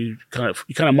 You kind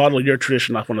of modeled your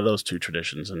tradition off one of those two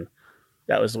traditions, and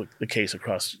that was the case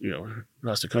across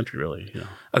the country, really.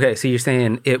 Okay, so you're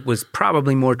saying it was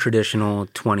probably more traditional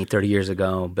 20, 30 years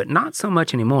ago, but not so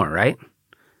much anymore, right?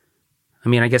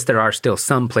 I guess there are still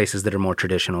some places that are more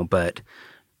traditional, but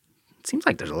it seems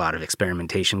like there's a lot of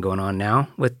experimentation going on now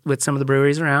with some of the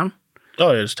breweries around.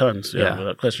 Oh, there's tons. Yeah,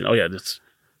 without question. Oh, yeah, it's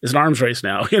an arms race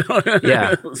now.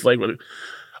 Yeah, it's like,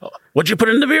 what'd you put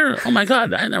in the beer? Oh my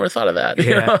God, I never thought of that.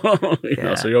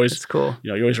 Yeah. So you always, it's cool.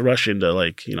 You always rush into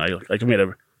like I made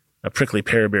a prickly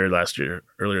pear beer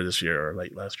earlier this year or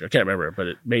late last year. I can't remember, but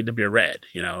it made the beer red.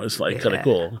 It's like kind of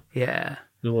cool. Yeah.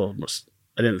 A little more,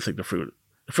 I didn't think the fruit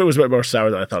was a bit more sour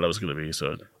than I thought it was going to be.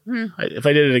 So if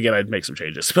I did it again, I'd make some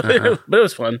changes. But it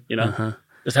was fun.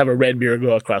 Just have a red beer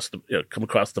go across come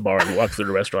across the bar and walk through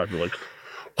the restaurant and be like,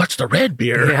 what's the red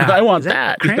beer? Yeah. I want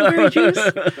that. Cranberry juice?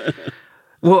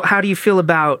 Well, how do you feel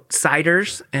about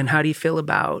ciders and how do you feel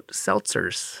about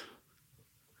seltzers?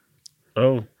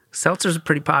 Oh. Seltzers are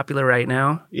pretty popular right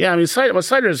now. Yeah,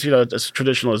 cider is, as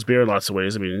traditional as beer in lots of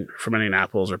ways. Fermenting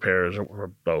apples or pears or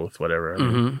both, whatever.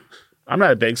 I'm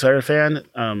not a big cider fan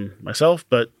myself,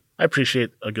 but I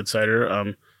appreciate a good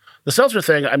cider. The seltzer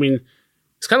thing,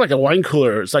 it's kind of like a wine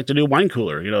cooler. It's like the new wine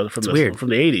cooler, from the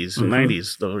 80s and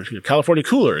 90s. The California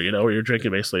Cooler, where you're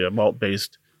drinking basically a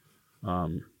malt-based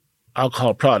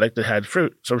alcohol product that had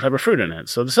some type of fruit in it.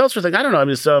 So the seltzer thing, I don't know.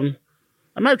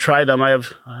 I might have tried them. I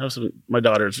have some. My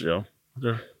daughters,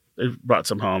 they brought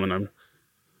some home, and I'm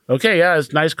okay. Yeah,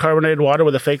 it's nice carbonated water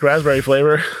with a fake raspberry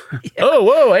flavor. Yeah. Oh,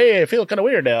 whoa, hey, I feel kind of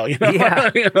weird now.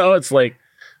 Yeah. It's like.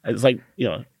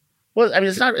 Well,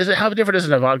 it's not. Is it how different is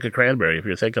it a vodka cranberry if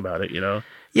you think about it?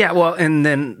 Yeah. Well, and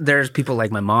then there's people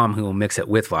like my mom who will mix it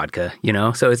with vodka.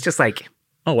 So it's just like.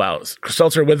 Oh wow,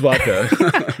 seltzer with vodka.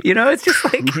 It's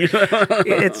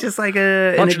just like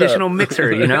an additional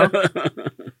mixer.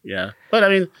 Yeah, but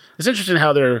it's interesting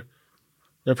how their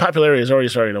popularity is already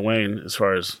starting to wane as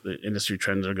far as the industry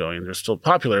trends are going. They're still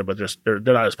popular, but they're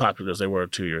not as popular as they were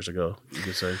 2 years ago. You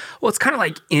could say. Well, it's kind of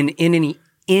like in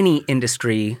any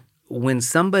industry. When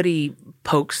somebody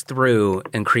pokes through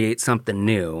and creates something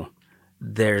new,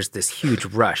 there's this huge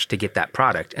rush to get that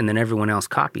product, and then everyone else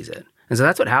copies it. And so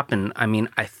that's what happened.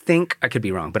 I think, I could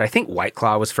be wrong, but I think White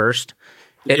Claw was first.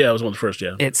 It was one of the first,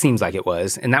 yeah. It seems like it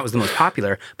was, and that was the most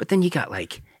popular. But then you got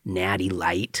like Natty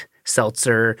Light,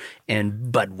 Seltzer,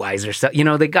 and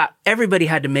Budweiser. Everybody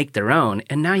had to make their own,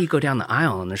 and now you go down the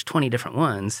aisle and there's 20 different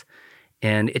ones,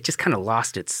 and it just kind of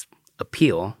lost its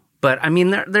appeal. But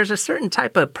there's a certain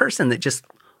type of person that just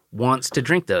wants to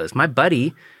drink those. My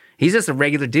buddy, he's just a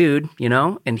regular dude,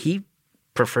 and he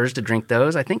prefers to drink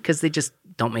those, I think, because they just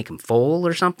don't make him full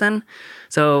or something.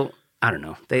 So, I don't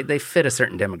know. They fit a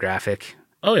certain demographic.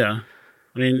 Oh, yeah.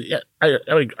 I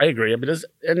agree.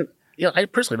 I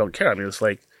personally don't care. It's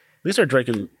like, at least they're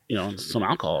drinking, some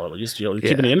alcohol. At least, keeping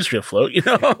the industry afloat,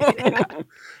 Yeah.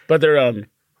 But they're,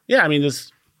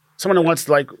 someone who wants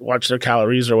to, watch their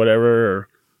calories or whatever, or,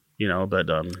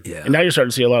 and now you're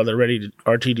starting to see a lot of the ready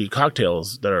RTD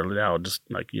cocktails that are now just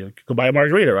like, you go buy a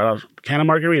margarita, right? A can of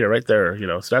margarita right there,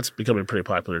 so that's becoming pretty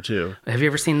popular too. Have you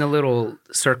ever seen the little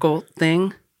circle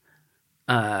thing?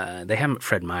 They have them at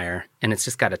Fred Meyer, and it's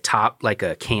just got a top like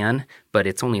a can, but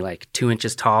it's only like 2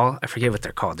 inches tall. I forget what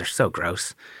they're called. They're so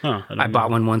gross. Huh, I bought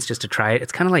one once just to try it.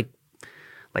 It's kind of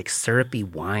like syrupy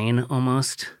wine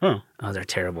almost. Huh. Oh, they're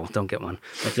terrible. Don't get one.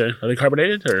 Okay. Are they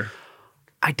carbonated or?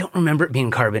 I don't remember it being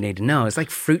carbonated. No, it's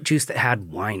like fruit juice that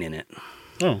had wine in it.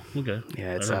 Oh, okay.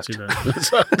 Yeah, it I don't sucked. see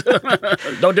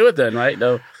that. Don't do it then, right?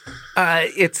 No.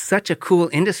 It's such a cool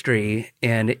industry,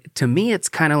 and to me, it's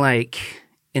kind of like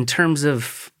in terms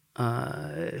of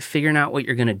figuring out what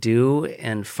you're going to do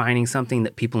and finding something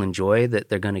that people enjoy that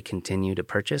they're going to continue to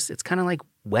purchase. It's kind of like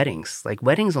weddings. Like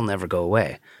weddings will never go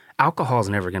away. Alcohol is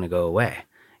never going to go away.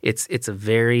 It's a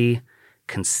very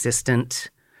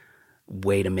consistent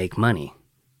way to make money,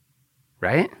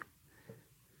 right?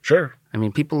 Sure. I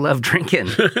mean, people love drinking.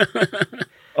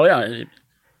 Oh yeah,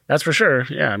 that's for sure.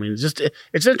 Yeah, I mean,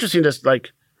 it's interesting. Just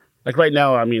like right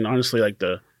now, I mean, honestly, like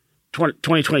the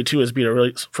 2022 has been a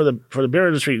really for the beer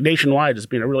industry nationwide has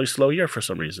been a really slow year for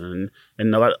some reason,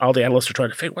 and all the analysts are trying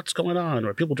to figure what's going on.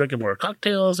 Are people drinking more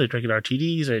cocktails? Are they drinking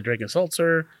RTDs? Are they drinking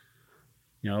seltzer?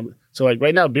 So like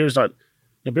right now, beer's just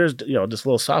a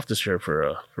little soft this year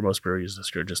for most breweries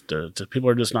this year. Just people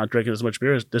are just not drinking as much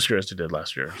beer this year as they did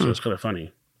last year. So it's kind of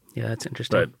funny. Yeah, that's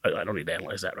interesting. But I don't need to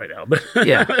analyze that right now. But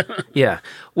Yeah.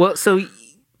 Well, so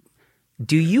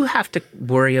do you have to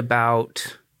worry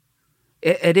about,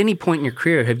 at any point in your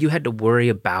career, have you had to worry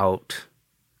about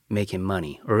making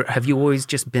money? Or have you always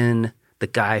just been the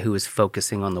guy who is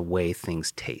focusing on the way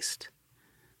things taste?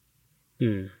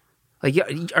 Like,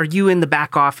 are you in the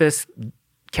back office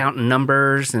counting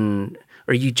numbers, and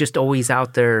are you just always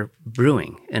out there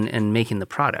brewing and making the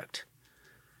product?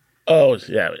 Oh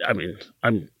yeah, I mean,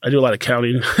 I do a lot of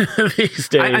counting these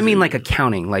days. I mean, like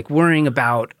accounting, like worrying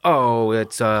about,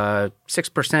 it's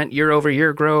 6% year over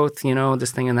year growth,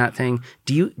 this thing and that thing.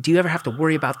 Do you ever have to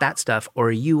worry about that stuff, or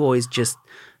are you always just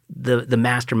the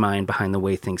mastermind behind the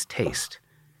way things taste?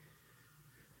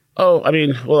 Oh, I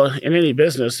mean, well, in any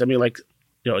business, I mean, like,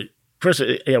 first,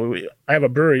 I have a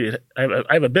brewery. I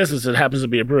have a business that happens to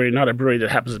be a brewery, not a brewery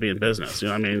that happens to be in business. You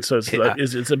know what I mean? So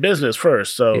it's a business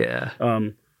first. So yeah.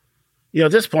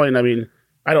 At this point, I mean,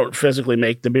 I don't physically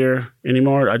make the beer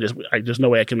anymore. There's no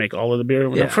way I can make all of the beer.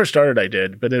 When I first started, I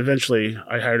did, but eventually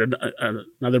I hired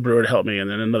another brewer to help me,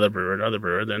 and then another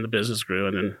brewer, then the business grew,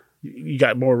 and then you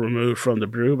got more removed from the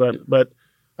brew. But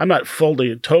I'm not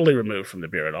totally removed from the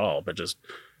beer at all. But just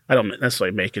I don't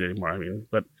necessarily make it anymore. I mean,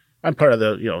 but I'm part of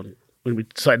the when we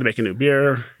decide to make a new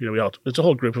beer, it's a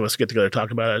whole group of us get together,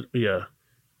 talk about it. We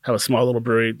have a small little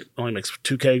brewery, only makes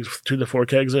 2 to 4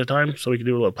 kegs at a time, so we can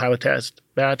do a little pilot test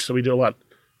batch. So we do a lot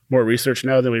more research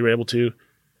now than we were able to.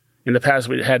 In the past,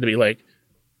 we had to be like,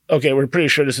 okay, we're pretty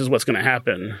sure this is what's going to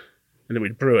happen, and then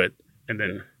we'd brew it, and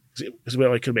then because we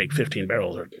only could make 15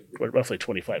 barrels or roughly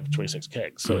 25 to 26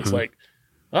 kegs. So it's like,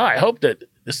 I hope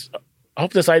this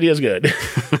idea is good.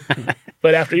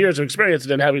 But after years of experience,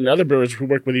 and then having other brewers who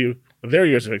work with you with their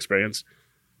years of experience,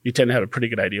 you tend to have a pretty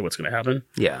good idea what's going to happen.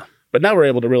 Yeah. But now we're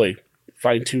able to really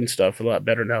fine-tune stuff a lot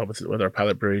better now with our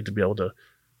pilot brewery to be able to,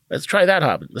 let's try that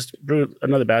hop. Let's brew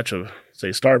another batch of, say,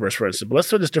 Starburst, for instance. But let's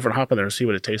throw this different hop in there and see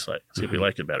what it tastes like, see if we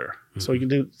like it better. So we can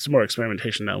do some more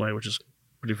experimentation that way, which is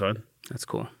pretty fun. That's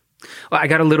cool. Well, I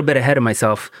got a little bit ahead of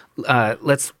myself.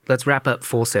 Let's wrap up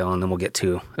Full Sail, and then we'll get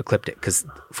to Ecliptic, because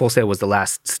Full Sail was the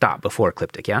last stop before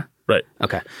Ecliptic, yeah? Right.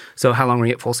 Okay. So how long were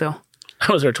you at Full Sail?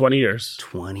 I was there 20 years.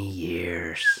 20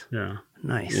 years. Yeah.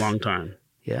 Nice. Long time.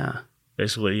 Yeah.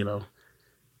 Basically, I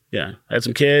had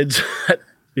some kids,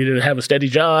 needed to have a steady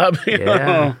job, you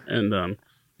know? And, I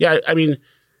mean,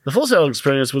 the Full Sail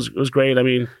experience was great. I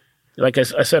mean, like I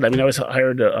said, I was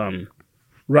hired to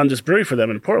run this brewery for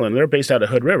them in Portland. They're based out of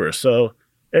Hood River. So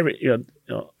the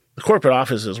corporate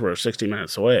offices were 60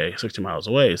 miles away.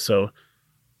 So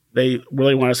they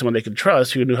really wanted someone they could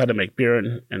trust who knew how to make beer.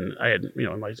 And I had,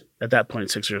 at that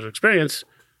point, 6 years of experience.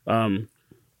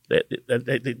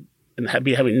 And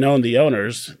having known the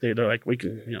owners, they're like, we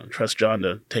can, trust John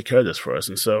to take care of this for us.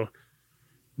 And so,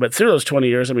 but through those 20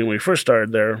 years, I mean, when we first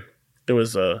started there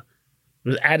was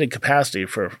added capacity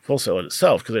for Full Sail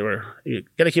itself, because you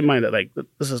got to keep in mind that, like,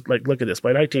 this is like, look at this,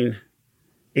 by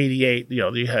 1988,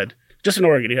 you had, just in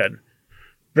Oregon, you had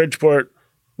Bridgeport,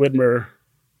 Widmer,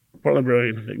 Portland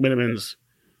Brewing, McMenamins,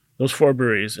 those 4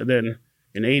 breweries. And then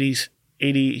in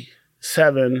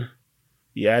 87,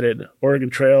 you added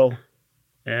Oregon Trail,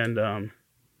 and what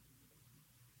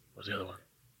was the other one?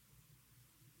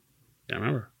 Can't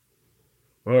remember.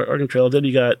 Oregon Trail. Then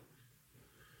you got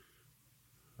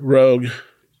Rogue,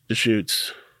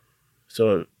 Deschutes.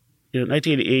 So,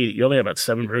 1988, you only have about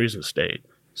 7 breweries in the state.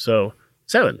 So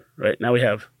 7, right? Now we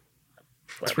have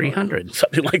 300,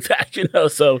 something like that.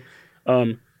 So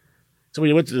when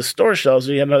you went to the store shelves,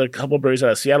 you had another couple breweries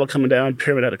out of Seattle coming down,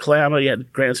 Pyramid out of Kalama, you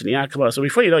had Grants and Yakima. So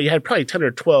before you had probably 10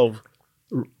 or 12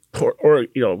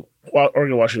 Oregon,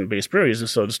 Washington-based breweries. And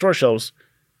so the store shelves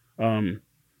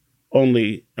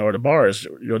only, or the bars,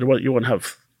 you wouldn't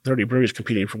have 30 breweries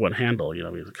competing for one handle, you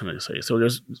know, we kind of say. So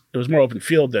it was more open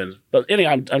field then. But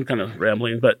anyway, I'm kind of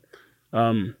rambling. But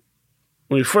when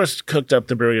we first cooked up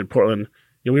the brewery in Portland,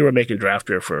 you know, we were making draft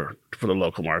beer for the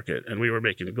local market, and we were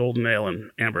making golden ale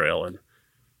and amber ale and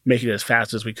making it as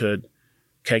fast as we could,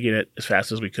 kegging it as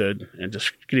fast as we could, and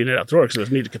just getting it out the door because it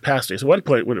was needed capacity. So at one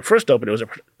point, when it first opened, it was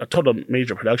a total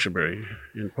major production brewery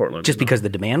in Portland. Just because the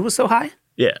demand was so high?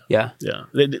 Yeah. Yeah. Yeah.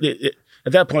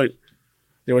 At that point,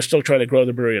 they were still trying to grow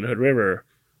the brewery in Hood River,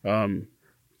 to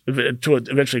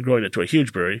eventually growing it to a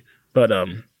huge brewery. But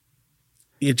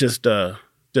it just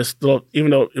little,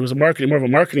 even though it was more of a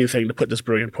marketing thing to put this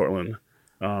brewery in Portland,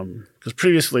 because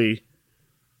previously,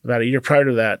 about a year prior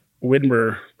to that,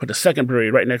 Widmer put a second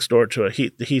brewery right next door to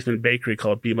the Heathman Bakery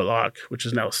called Bema Lock, which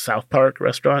is now a South Park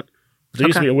restaurant. There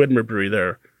used to be a Widmer brewery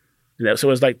there. You know, so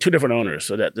it was like two different owners.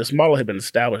 So that this model had been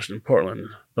established in Portland.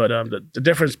 But the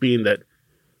difference being that,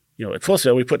 you know, at Full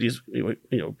Sail, we put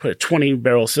put a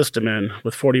 20-barrel system in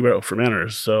with 40-barrel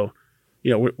fermenters. So,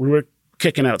 you know, we were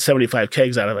kicking out 75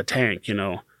 kegs out of a tank, you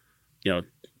know,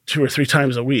 2 or 3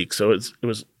 times a week. So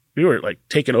we were like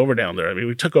taking over down there. I mean,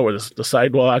 we took over the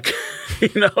sidewalk, you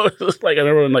know, it was like, I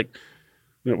remember when, like,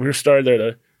 you know, we were started there,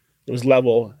 it was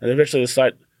level, and eventually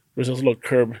there was this little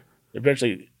curb,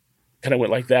 eventually kind of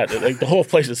went like that. Like the whole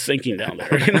place is sinking down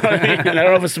there, you know what I mean? And I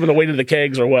don't know if it's the weight of the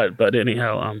kegs or what, but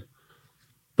anyhow,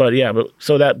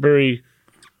 so that brewery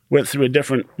went through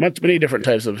many different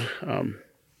types of,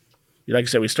 like I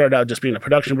said, we started out just being a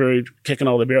production brewery, kicking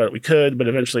all the beer out that we could, but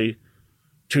eventually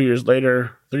 3 years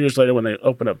later, when they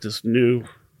opened up this new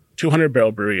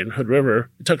 200-barrel brewery in Hood River,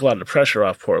 it took a lot of the pressure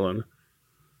off Portland.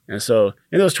 And so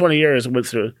in those 20 years, it went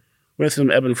through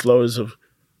some ebb and flows of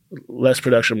less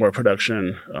production, more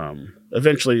production,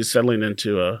 eventually settling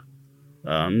into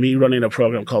me running a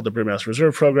program called the Brewmaster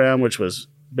Reserve Program, which was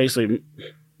basically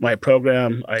my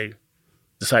program. I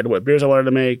decided what beers I wanted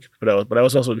to make, but I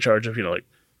was also in charge of, you know, like,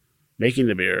 making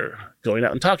the beer, going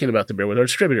out and talking about the beer with our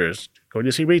distributors, going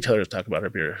to see retailers talk about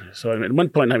our beer. So I mean, at one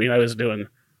point, I was doing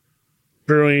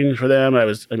brewing for them. At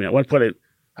one point,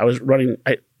 I was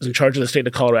in charge of the state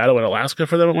of Colorado and Alaska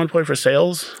for them at one point for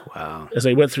sales. Wow. As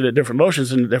they went through the different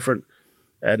motions and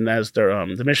as their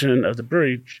the mission of the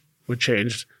brewery would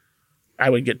change,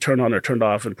 I would get turned on or turned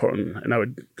off in Portland, and I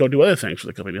would go do other things for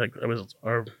the company. Like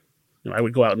I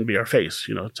would go out and be our face,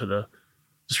 you know, to the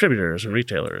distributors and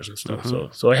retailers and stuff.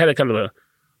 So I had a kind of a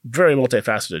very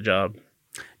multifaceted job.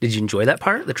 Did you enjoy that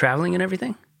part, the traveling and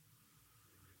everything?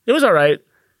 It was all right.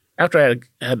 After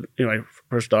I had you know, my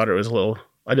first daughter, it was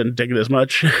I didn't dig it as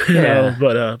much, you know,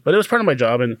 but it was part of my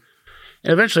job, and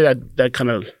eventually that kind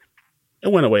of it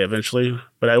went away eventually.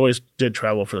 But I always did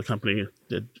travel for the company,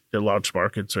 did launch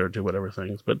markets or do whatever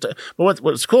things. But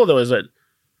what's cool though is that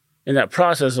in that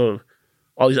process of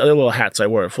all these other little hats I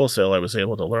wore at Full Sail, I was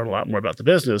able to learn a lot more about the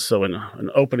business. So in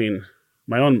opening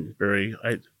my own brewery,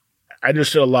 I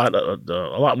understood a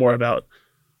lot more about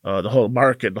the whole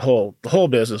market, the whole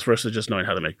business versus just knowing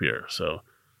how to make beer. So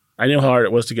I knew how hard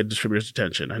it was to get distributors'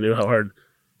 attention. I knew how hard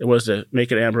it was to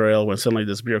make an amber ale when suddenly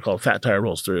this beer called Fat Tire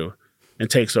rolls through and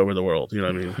takes over the world. You know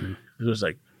what I mean? Mm-hmm. It was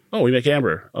like, oh, we make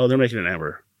amber. Oh, they're making an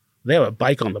amber. They have a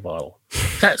bike on the bottle.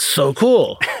 That's so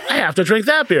cool. I have to drink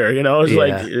that beer. You know, it's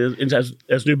like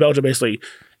as New Belgium basically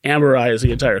amberized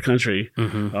the entire country.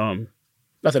 Mm-hmm.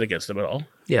 Nothing against them at all.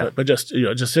 Yeah, but just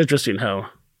just interesting how,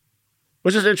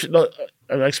 which is interesting.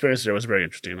 My experience there was very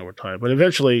interesting over time. But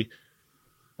eventually,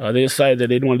 they decided that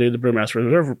they didn't want to do the Brewmaster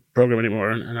Reserve program anymore,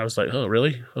 and I was like, oh,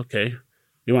 really? Okay,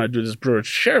 you want to do this brewer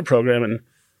share program, and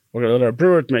we're going to let our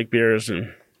brewer make beers,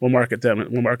 and we'll market them,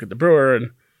 and we'll market the brewer, and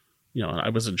I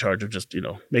was in charge of just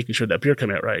making sure that beer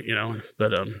came out right,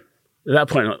 But at that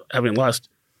point, having lost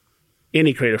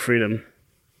any creative freedom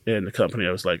in the company,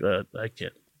 I was like, I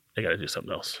can't. I got to do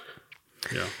something else.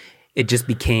 It just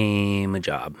became a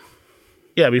job.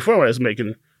 Yeah, before when I was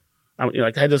making,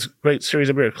 I had this great series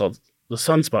of beer called the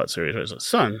Sunspot series. It was a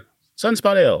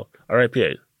Sunspot Ale, or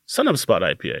IPA, Son of Spot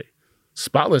IPA,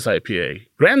 Spotless IPA,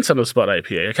 Grandson of Spot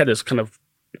IPA. I had this kind of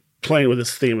playing with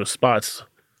this theme of spots,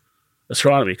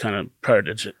 astronomy, kind of prior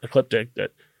to Ecliptic.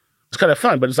 That was kind of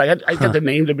fun, but it's like I got to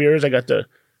name the beers. I got to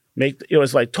make. It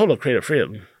was like total creative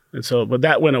freedom, and so but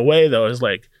that went away though. It was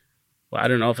like, well, I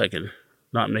don't know if I can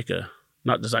not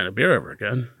design a beer ever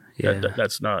again. Yeah.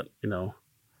 That's not, I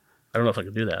don't know if I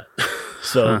can do that.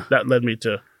 So that led me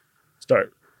to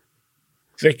start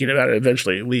thinking about it,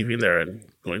 eventually leaving there and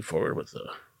going forward with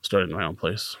starting my own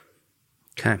place.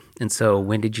 Okay. And so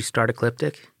when did you start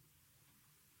Ecliptic?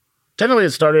 Technically,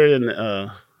 it started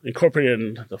incorporated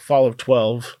in the fall of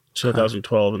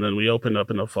 2012, and then we opened up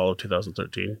in the fall of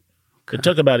 2013. Okay. It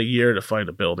took about a year to find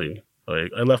a building. I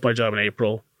left my job in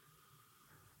April.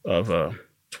 of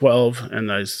 12,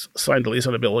 and I signed the lease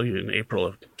on the building in April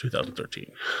of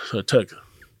 2013. So it took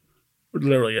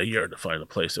literally a year to find a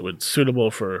place that was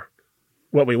suitable for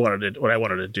what I wanted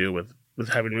to do with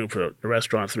having room for the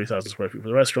restaurant, 3,000 square feet for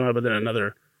the restaurant, but then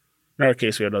in our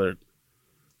case, we had another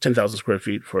 10,000 square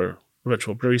feet for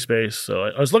eventual brewery space. So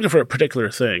I was looking for a particular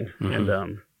thing,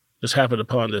 and just happened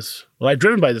upon this. Well, I'd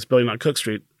driven by this building on Cook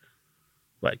Street,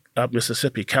 like up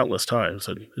Mississippi, countless times,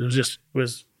 and it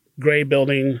was gray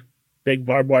building, big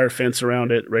barbed wire fence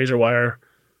around it, razor wire,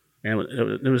 and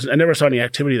I never saw any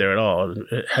activity there at all.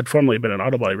 It had formerly been an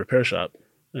auto body repair shop,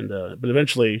 and but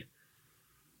eventually,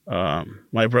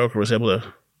 my broker was able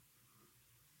to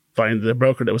find the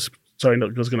broker that was going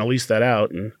to lease that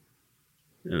out, and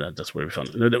that's where we found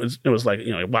it. It was like,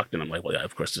 I walked in, I'm like, well, yeah,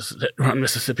 of course, this is it. We're on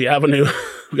Mississippi Avenue.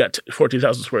 We got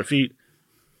 14,000 square feet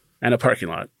and a parking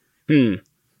lot.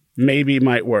 Maybe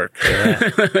might work. Yeah,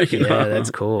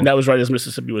 that's cool. And that was right as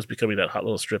Mississippi was becoming that hot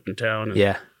little strip in town.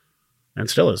 And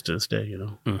still is to this day,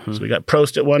 So we got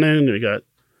Prost at one end, and we got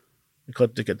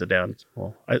Ecliptic at the down.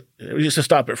 Well, we used to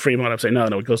stop at Fremont. I'm saying, no,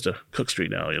 it goes to Cook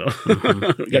Street now, We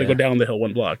got to go down the hill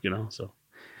one block, so.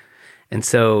 And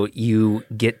so you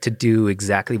get to do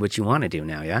exactly what you want to do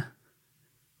now, yeah?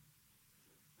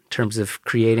 In terms of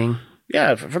creating?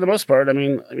 Yeah, for the most part. I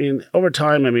mean, over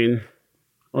time, when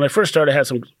I first started, I had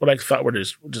some what I thought were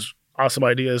just awesome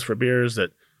ideas for beers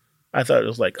that I thought it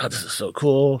was like, oh, this is so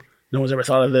cool. No one's ever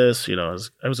thought of this. I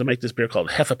was going to make this beer called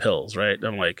Hefeweizen, right? And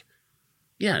I'm like,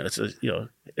 yeah, it's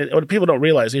what people don't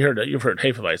realize. You've heard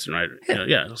Hefeweizen, right?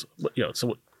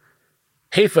 So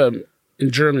Hefe in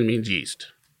German means yeast.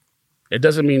 It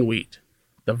doesn't mean wheat.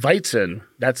 The Weizen,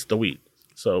 that's the wheat.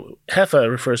 So Hefe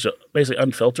refers to basically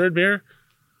unfiltered beer.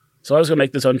 So I was going to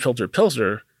make this unfiltered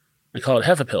Pilsner and call it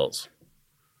Hefepils.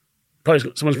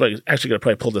 Probably someone's actually going to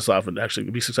probably pull this off and actually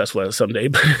be successful at it someday,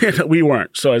 but we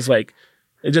weren't. So it's like,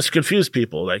 it just confused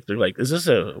people. Like, they're like, is this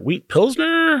a wheat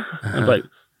Pilsner? I'm like,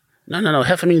 no,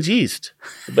 Hefe means yeast.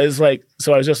 But it's like,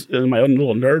 so I was just in my own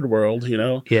little nerd world,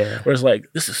 Yeah. Where it's like,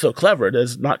 this is so clever. It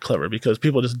is not clever because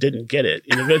people just didn't get it.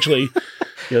 And eventually,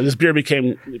 this beer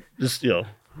became this, it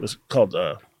was called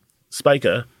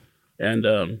Spica, and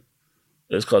it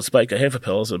was called Spica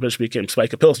Hefepils, and eventually became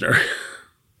Spica Pilsner.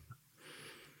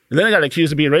 And then I got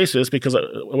accused of being racist because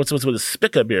what's with the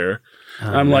Spica beer?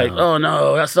 I'm like, oh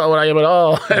no, that's not what I am at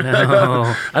all.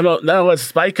 No. I don't know. It's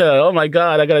Spica. Oh my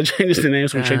God, I got to change the name,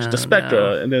 so we changed it to Spectra.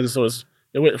 No. And then so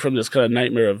it went from this kind of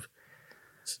nightmare of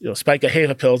Spica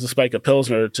Hefepils to Spica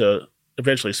Pilsner to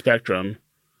eventually Spectrum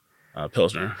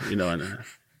Pilsner.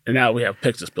 And now we have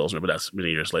Pixis Pilsner, but that's many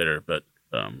years later. But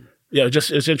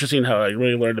it's interesting how I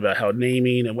really learned about how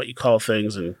naming and what you call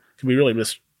things and can be really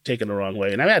mistaken the wrong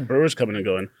way. And I've had brewers coming and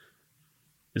going,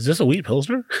 is this a wheat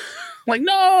Pilsner? I'm like,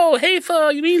 no,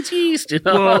 Hefe, you mean yeast.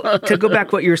 Well, to go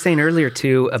back what you were saying earlier,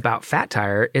 too, about Fat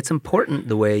Tire, it's important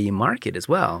the way you market as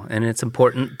well. And it's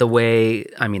important the way,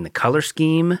 the color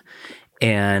scheme.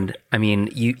 And,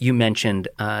 you mentioned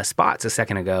spots a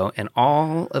second ago, and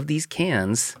all of these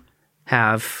cans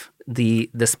have the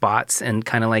spots and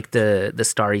kind of like the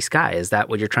starry sky. Is that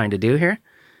what you're trying to do here?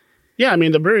 Yeah,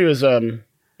 the brewery was, I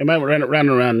ran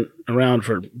around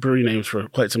for brewery names for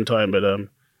quite some time, but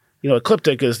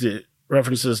Ecliptic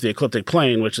references the ecliptic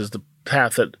plane, which is the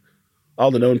path that all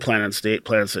the known planets, the 8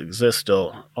 planets that exist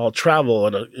still, all travel,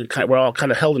 we're all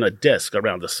kind of held in a disk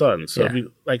around the sun. So,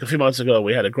 like a few months ago,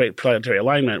 we had a great planetary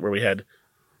alignment where we had,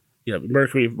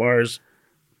 Mercury, Mars,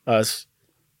 us,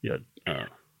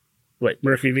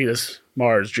 Mercury, Venus,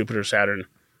 Mars, Jupiter, Saturn,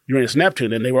 Uranus,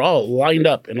 Neptune, and they were all lined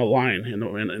up in a line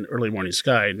in early morning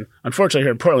sky. And unfortunately,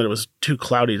 here in Portland, it was too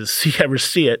cloudy to ever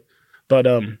see it, but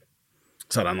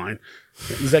it's not online.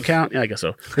 Does that count? Yeah, I guess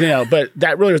so. But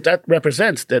that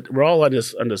represents that we're all on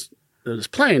this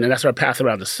plane, and that's our path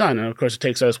around the sun. And of course, it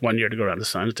takes us 1 year to go around the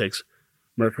sun. It takes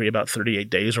Mercury about 38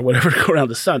 days or whatever to go around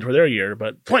the sun for their year.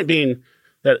 But point being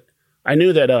that I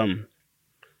knew that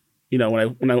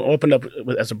when I opened up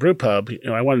as a brew pub,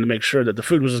 I wanted to make sure that the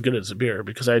food was as good as the beer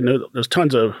because I know there's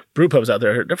tons of brew pubs out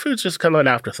there. Their food's just kind of an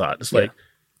afterthought. It's like,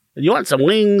 you want some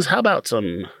wings? How about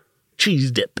some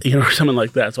cheese dip? Or something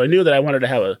like that. So I knew that I wanted to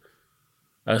have a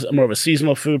more of a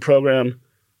seasonal food program.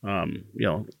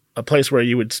 A place where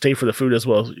you would stay for the food as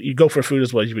well. You go for food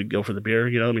as well as you would go for the beer.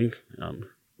 You know what I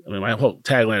mean? My whole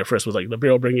tagline at first was like the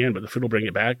beer will bring you in, but the food will bring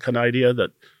you back kind of idea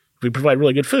that if we provide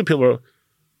really good food, people will.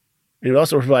 And we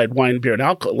also provide wine, beer, and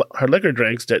alcohol, hard liquor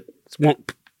drinks that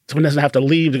someone doesn't have to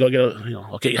leave to go get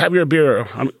okay, have your beer.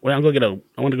 I want to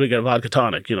go get a vodka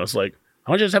tonic. It's like,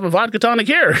 I want you to just have a vodka tonic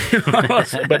here.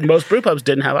 But most brew pubs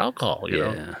didn't have alcohol, you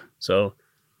know. So,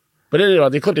 but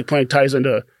the Ecliptic Plane ties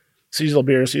into seasonal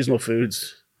beer, seasonal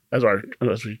foods, as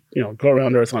we go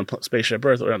around Earth on spaceship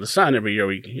Earth around the sun every year,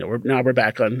 we're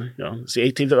back on it's the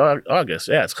 18th of August.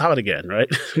 Yeah, it's hot again, right?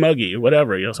 Muggy,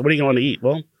 whatever. So what do you want to eat?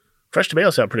 Well, fresh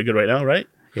tomatoes sound pretty good right now, right?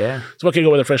 Yeah. So what can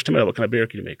go with a fresh tomato? What kind of beer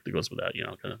can you make that goes with that?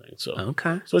 Kind of thing. So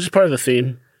okay. So it's just part of the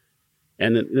theme,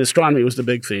 and the astronomy was the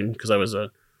big theme because I was at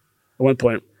one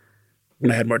point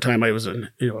when I had more time, I was an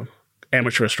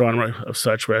amateur astronomer of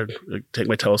such where I'd take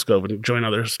my telescope and join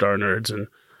other star nerds and.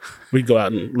 We'd go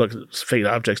out and look at faint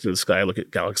objects in the sky, look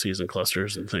at galaxies and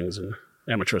clusters and things in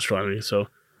amateur astronomy. So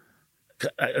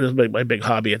it was my big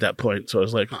hobby at that point. So I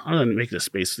was like, I'm going to make this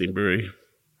space-themed brewery.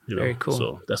 Very cool.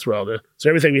 So that's where so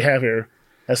everything we have here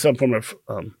has some form of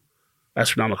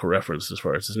astronomical reference as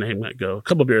far as his name might go. A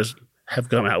couple of beers have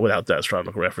come out without that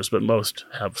astronomical reference, but most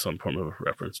have some form of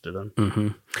reference to them. Mm-hmm.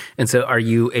 And so are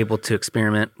you able to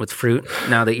experiment with fruit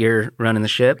now that you're running the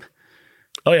ship?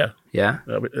 Oh, yeah. Yeah?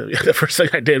 The first thing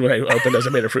I did when I opened was I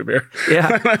made a fruit beer.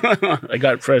 Yeah. I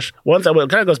got it fresh. It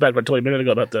kind of goes back to what I told you a minute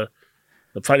ago about the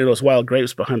finding those wild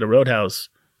grapes behind the Roadhouse.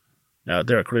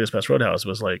 There at Cornelius Pass Roadhouse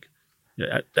was like,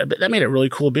 that made a really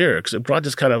cool beer because it brought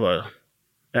this kind of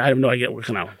I have no idea what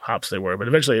kind of hops they were, but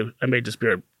eventually I made this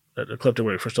beer at Ecliptic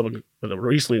when we first opened with a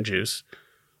Riesling juice.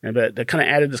 And that kind of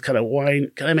added this kind of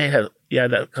wine,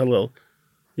 that kind of little,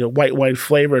 white wine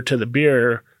flavor to the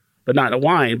beer. But not a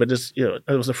wine, but just, that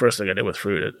was the first thing I did with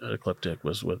fruit at Ecliptic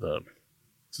was with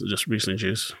just Riesling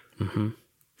juice. Mm-hmm.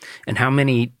 And how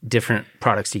many different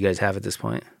products do you guys have at this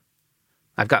point?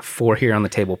 I've got 4 here on the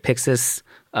table. Pyxis,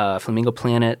 Flamingo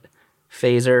Planet,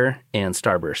 Phaser, and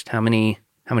Starburst. How many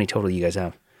total do you guys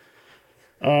have?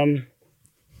 Right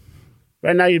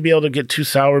now you'd be able to get 2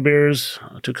 sour beers,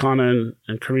 Tucana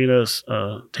and Carina's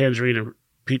tangerine and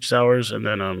peach sours. And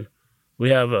then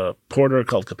we have a porter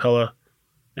called Capella.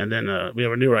 And then we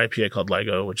have a newer IPA called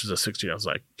LIGO, which is a 16-ounce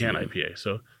can IPA.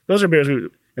 So those are beers.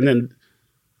 And then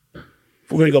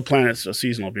Flamingo Planet's a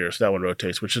seasonal beer, so that one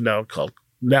rotates, which is now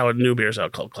a new beer's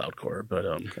out called Cloudcore. But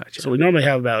gotcha. So we normally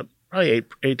have about probably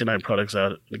 8 to 9 products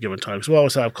out at a given time. So we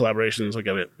always have collaborations.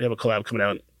 We have a collab coming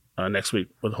out next week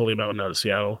with Holy Mountain out of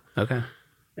Seattle. Okay.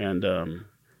 And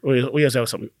we always have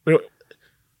something.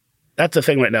 That's the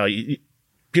thing right now.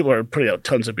 People are putting out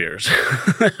tons of beers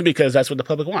because that's what the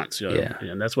public wants. Yeah.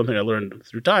 And that's one thing I learned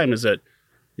through time is that,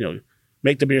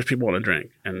 make the beers people want to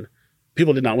drink. And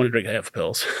people did not want to drink half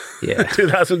pills. Yeah.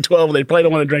 2012, they probably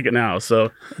don't want to drink it now.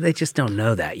 So they just don't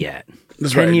know that yet.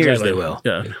 That's 10 right, years exactly. they will.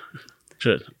 Yeah.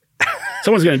 Should.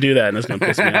 Someone's going to do that and it's going to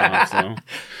piss me off. So.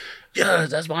 Yeah,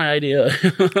 that's my idea.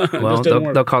 Well,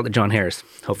 they'll call it John Harris,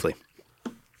 hopefully.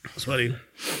 Sweaty.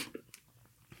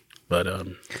 But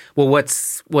well,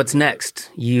 what's next?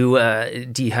 You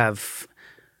do you have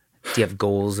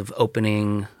goals of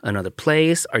opening another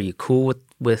place? Are you cool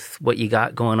with what you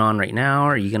got going on right now?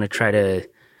 Are you going to try to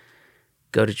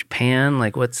go to Japan?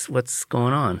 Like, what's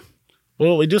going on?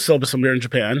 Well, we do sell some beer in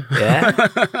Japan. Yeah,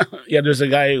 yeah. There's a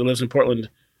guy who lives in Portland,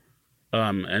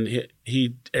 and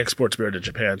he exports beer to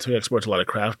Japan. So he exports a lot of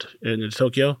craft into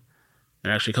Tokyo.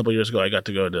 And actually, a couple of years ago, I got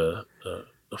to go to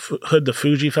the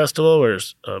Fuji Festival, where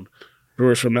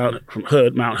brewers from Mount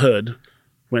Hood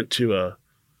went to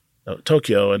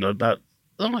Tokyo, and I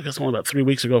guess only about 4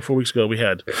 weeks ago, we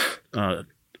had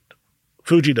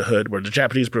Fuji to Hood, where the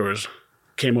Japanese brewers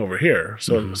came over here.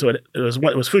 So so it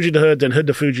was Fuji to Hood, then Hood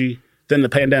to Fuji, then the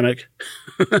pandemic.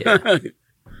 Yeah.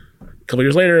 A couple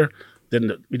years later, then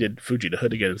we did Fuji to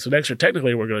Hood again. So next year,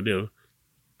 technically, we're going to do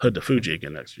Hood to Fuji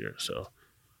again next year. So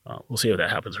we'll see if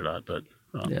that happens or not. But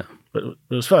but it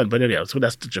was fun. But anyhow, so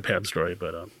that's the Japan story.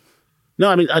 But no,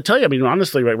 I mean, I tell you,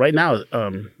 honestly, right now,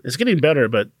 it's getting better.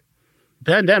 But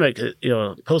pandemic,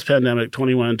 post-pandemic,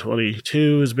 21,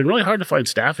 22, has been really hard to find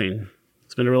staffing.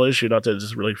 It's been a real issue. Not that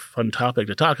it's a really fun topic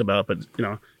to talk about, but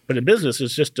but in business,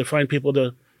 it's just to find people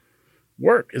to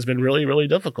work has been really, really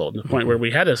difficult. To the point where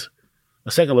we had a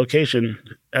second location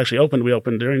actually opened. We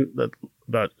opened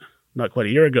about not quite a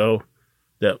year ago.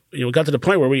 That we got to the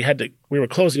point where we were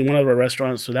closing one of our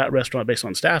restaurants, so that restaurant based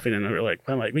on staffing, and we were like,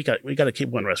 we got to keep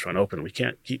one restaurant open. We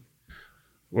can't keep.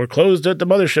 We're closed at the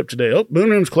mothership today. Oh,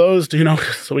 Moon Room's closed.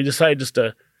 So we decided just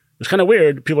to. It's kind of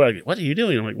weird. People are like, "What are you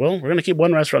doing?" I'm like, "Well, we're going to keep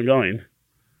one restaurant going."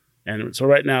 And so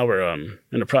right now we're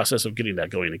in the process of getting that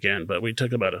going again. But we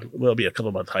took will be a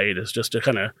couple month hiatus just to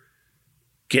kind of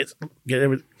get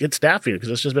staffing because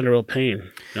it's just been a real pain. To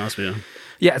be honest with you.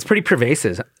 Yeah, it's pretty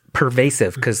pervasive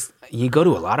because you go to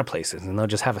a lot of places and they'll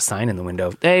just have a sign in the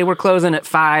window. Hey, we're closing at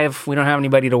 5. We don't have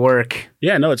anybody to work.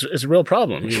 Yeah, no, it's a real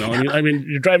problem. I mean,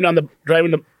 you're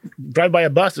drive by a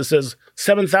bus that says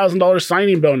 $7,000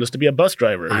 signing bonus to be a bus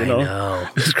driver. I know.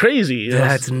 It's crazy.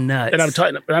 That's nuts.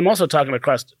 And I'm also talking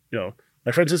across,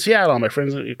 my friends in Seattle, my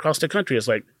friends across the country. It's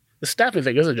like, the staffing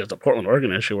thing isn't just a Portland,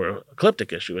 Oregon issue or a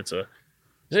Ecliptic issue. It's an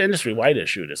industry-wide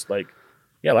issue. It's like,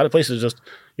 yeah, a lot of places just,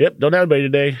 yep, don't have anybody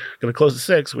today. Going to close at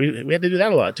 6. We had to do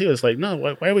that a lot, too. It's like, no,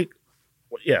 why are we?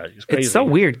 Yeah, it's crazy. It's so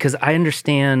weird because I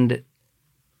understand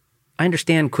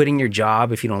quitting your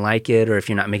job if you don't like it or if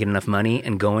you're not making enough money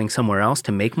and going somewhere else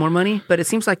to make more money. But it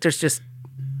seems like there's just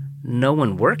no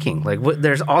one working. Like,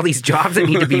 there's all these jobs that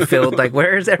need to be filled. Like,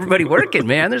 where is everybody working,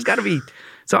 man? There's got to be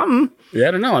something. Yeah,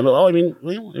 I don't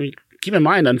know. Keep in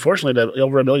mind, unfortunately, that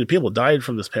over 1 million people died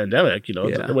from this pandemic,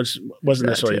 which wasn't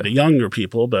necessarily the younger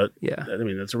people, but I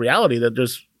mean, it's a reality that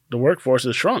the workforce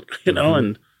has shrunk, and I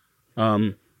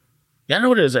know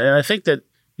what it is. And I think that,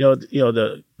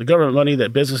 the government money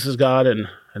that businesses got and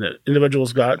that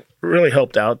individuals got really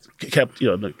helped out, kept,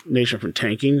 the nation from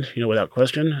tanking, without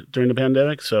question during the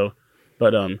pandemic. So,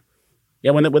 but, when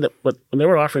they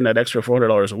were offering that extra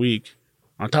 $400 a week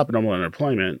on top of normal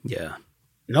unemployment,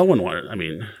 no one wanted. I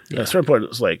mean, at a certain point, it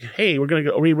was like, "Hey, we're going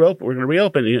to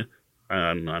reopen.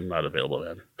 I'm not available,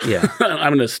 man. Yeah, I'm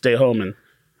going to stay home and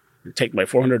take my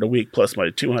 $400 a week plus my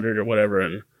 $200 or whatever,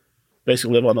 and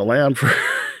basically live on the lam for."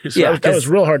 So that was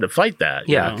real hard to fight that.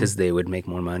 Yeah, because they would make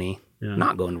more money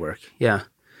not going to work. Yeah,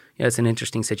 it's an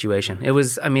interesting situation. It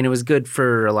was good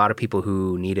for a lot of people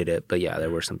who needed it, but there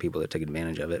were some people that took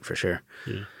advantage of it for sure.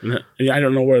 Yeah, I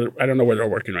don't know where they're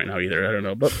working right now either. I don't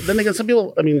know, but then again, some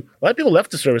people. I mean, a lot of people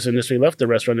left the service industry, left the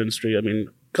restaurant industry. I mean,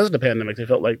 because of the pandemic, they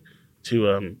felt like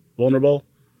too vulnerable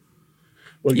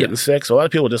with getting sick. So a lot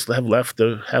of people just have left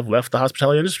the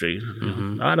hospitality industry.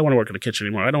 I don't want to work in a kitchen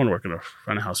anymore. I don't want to work in a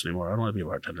front of house anymore. I don't want to be a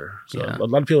bartender. So a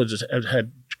lot of people just have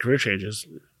had career changes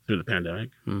through the pandemic.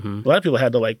 A lot of people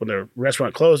had to, like, when their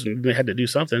restaurant closed and they had to do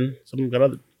something, some of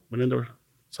them went into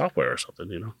software or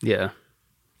something, Yeah.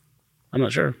 I'm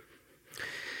not sure.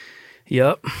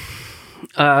 Yep.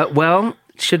 Well,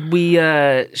 should we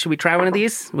try one of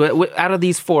these? Out of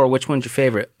these 4, which one's your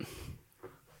favorite?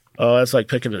 Oh, that's like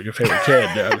picking your favorite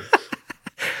kid.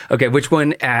 Okay, which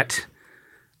one at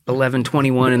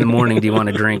 11:21 in the morning do you want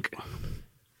to drink?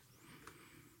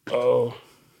 Oh.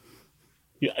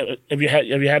 Have you had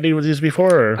any of these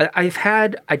before? Or? I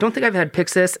don't think I've had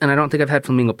Pixis, and I don't think I've had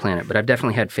Flamingo Planet, but I've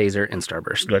definitely had Phaser and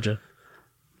Starburst. Gotcha.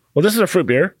 Well, this is a fruit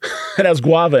beer. It has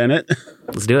guava in it.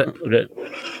 Let's do it. Okay.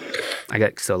 I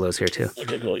got Solos here too.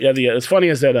 Okay, cool. Yeah, it's funny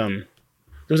is that there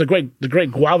was the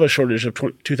great guava shortage of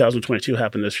 2022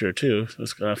 happened this year too. So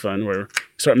it's kind of fun where we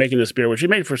started making this beer, which we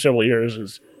made for several years.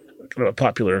 It's kind of a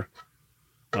popular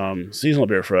seasonal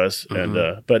beer for us. And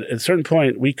but at a certain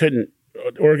point, we couldn't.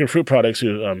 Oregon Fruit Products,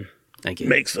 who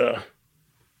makes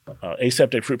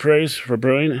aseptic fruit purees for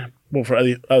brewing, well, for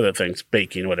other things,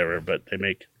 baking, whatever. But they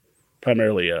make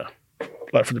primarily a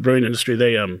lot for the brewing industry.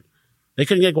 They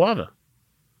couldn't get guava.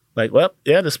 Like, well,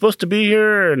 they're supposed to be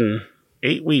here in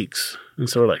 8 weeks. And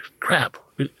so we're like, crap,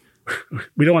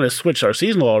 we don't want to switch our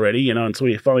seasonal already, and so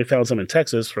we finally found some in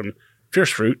Texas from Fierce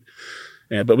Fruit.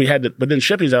 But we had to, but then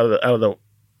shipping's out of the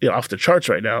off the charts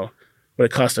right now, what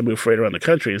it costs to move freight around the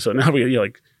country. And so now we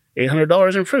like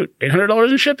 $800 in fruit,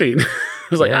 $800 in shipping. It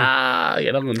was like,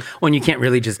 Well, you can't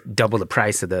really just double the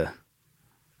price of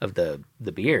the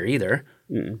beer either.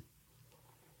 Mm.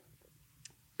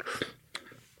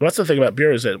 Well, that's the thing about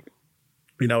beer is that,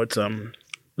 it's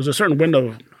there's a certain window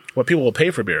of what people will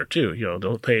pay for beer too.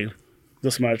 They'll pay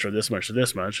this much or this much or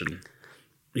this much, and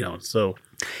so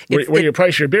where you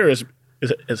price your beer is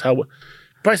how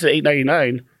price at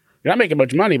 $8.99. You're not making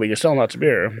much money, but you're selling lots of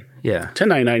beer. Yeah,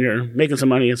 $10.99, you're making some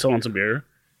money and selling some beer.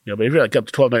 But if you're like up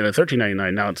to $12.99,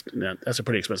 $13.99, now that's a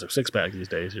pretty expensive 6-pack these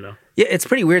days. Yeah, it's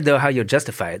pretty weird though how you'll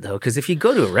justify it though, because if you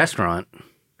go to a restaurant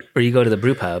or you go to the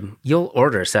brew pub, you'll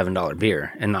order a $7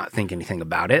 beer and not think anything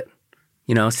about it.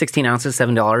 16 ounces,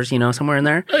 $7, somewhere in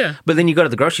there. Oh, yeah. But then you go to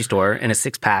the grocery store and a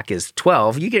 6-pack is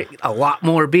 $12. You get a lot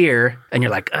more beer and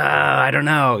you're like, I don't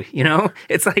know.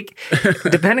 It's like,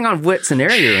 depending on what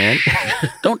scenario you're in.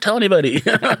 Don't tell anybody.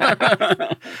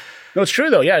 No, it's true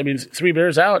though. Yeah. I mean, 3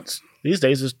 beers out these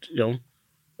days is,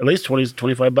 at least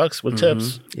 $20-$25 with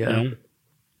tips. Yeah. And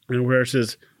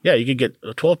versus, you could get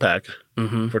a 12-pack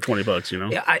for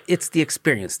 $20, Yeah, it's the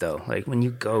experience, though. Like, when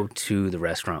you go to the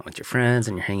restaurant with your friends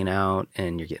and you're hanging out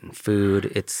and you're getting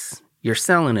food, you're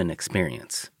selling an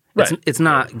experience. Right. It's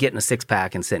not getting a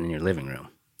 6-pack and sitting in your living room,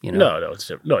 No, it's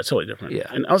different. No, it's totally different. Yeah.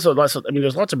 And also,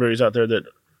 there's lots of breweries out there that,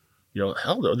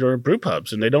 there are brew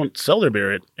pubs, and they don't sell their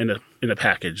beer in a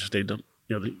package. They don't,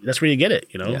 that's where you get it,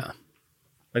 Yeah.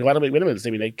 Like a lot of McMinimans,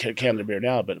 they can their beer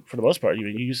now, but for the most part, when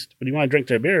you want to drink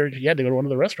their beer, you had to go to one of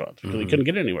the restaurants because you couldn't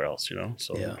get it anywhere else,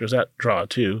 So there's that draw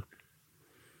too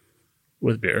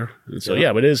with beer. And so,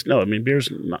 but it is, beer's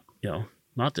not,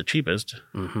 not the cheapest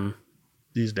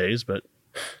these days, but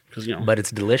because you know. But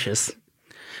it's delicious.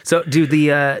 So, do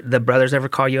the brothers ever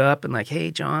call you up and like,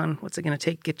 hey, John, what's it going to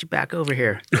take to get you back over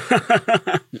here?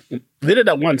 They did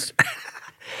that once.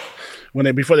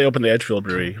 Before they opened the Edgefield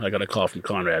Brewery, I got a call from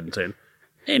Conrad and saying,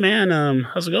 hey, man,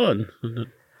 how's it going?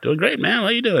 Doing great, man. How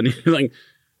you doing? He's like,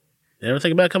 you ever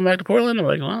think about coming back to Portland? I'm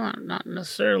like, well, not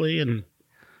necessarily. And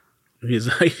he's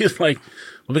like,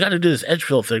 well, we got to do this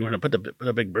Edgefield thing. We're going to put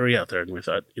a big brewery out there. And we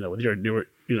thought, with your newer,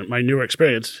 my newer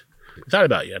experience, we thought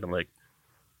about you. And I'm like,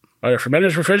 are your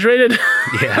fermenters refrigerated?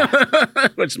 Yeah.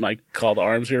 Which is my call to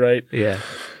arms here, right? Yeah.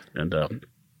 And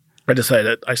I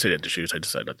decided, I said it to shoes. I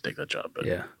decided not to take that job. But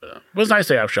Yeah. it was nice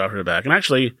to have Shopper back. And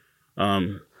actually,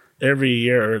 every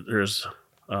year there's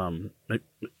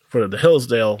for the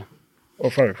Hillsdale, or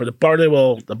for the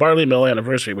Barley Mill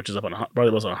anniversary, which is up on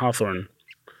Barley Mill's on Hawthorne.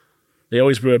 They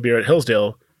always brew a beer at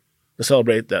Hillsdale to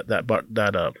celebrate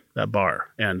that bar.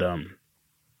 And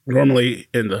normally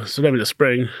sometime in the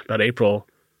spring, about April,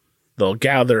 they'll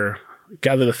gather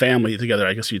the family together,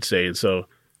 I guess you'd say. And so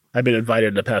I've been invited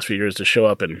in the past few years to show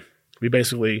up, and you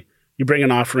bring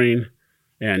an offering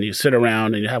and you sit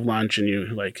around and you have lunch, and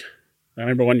I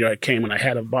remember one year I came and I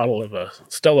had a bottle of a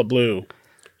Stella Blue,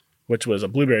 which was a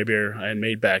blueberry beer I had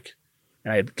made back,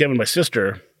 and I had given my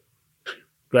sister,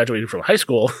 graduating from high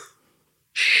school,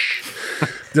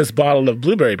 this bottle of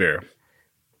blueberry beer.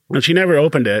 And she never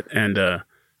opened it, and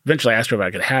eventually I asked her if I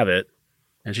could have it.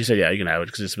 And she said, yeah, you can have it,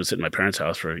 because it's been sitting in my parents'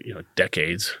 house for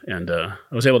decades. And I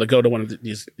was able to go to one of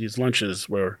these lunches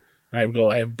where I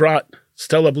have brought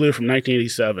Stella Blue from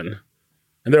 1987.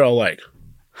 And they're all like,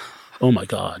 oh, my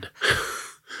God.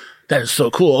 That is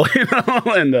so cool,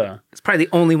 And it's probably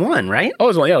the only one, right? Oh,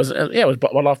 it was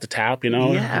bought off the tap,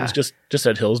 Yeah. It was just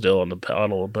at Hillsdale on the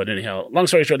bottle. But anyhow, long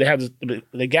story short,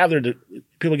 they gathered.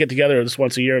 People get together this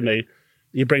once a year, and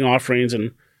you bring offerings,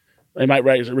 and they might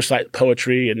recite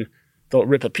poetry, and they'll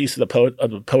rip a piece of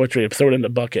the poetry and throw it in the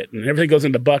bucket, and everything goes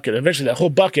in the bucket. Eventually, that whole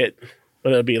bucket,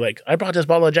 whether it be like, I brought this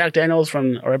bottle of Jack Daniels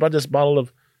or I brought this bottle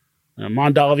of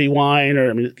Mondavi wine,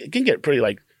 it can get pretty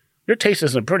like. You're tasting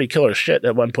some pretty killer shit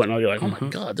at one point, and you're like, oh my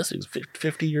God, this thing's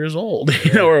 50 years old,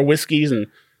 or whiskeys and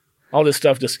all this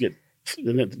stuff just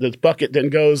the bucket then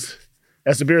goes,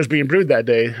 as the beer is being brewed that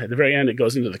day, at the very end, it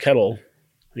goes into the kettle,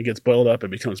 it gets boiled up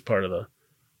and becomes part of the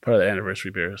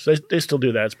anniversary beer. So they still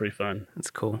do that. It's pretty fun.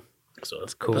 That's cool. So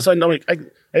that's cool. So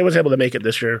I was able to make it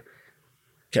this year.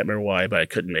 Can't remember why, but I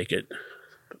couldn't make it.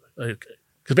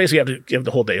 Because basically you have to give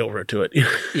the whole day over to it.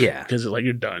 Yeah. Because it's like,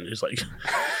 you're done. It's like,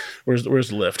 where's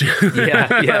the lift?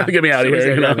 Yeah. Get me out of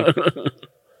here.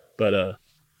 But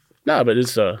but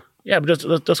it's but just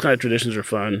those kind of traditions are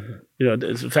fun.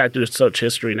 It's the fact that there's such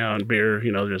history now in beer.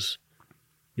 There's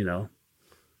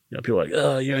people are like,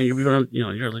 oh, you're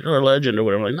a legend or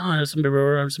whatever. I'm like, no, I'm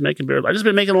just making beer. I've just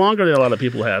been making it longer than a lot of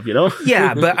people have.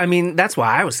 Yeah, but I mean, that's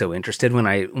why I was so interested when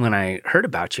I heard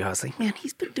about you. I was like, man,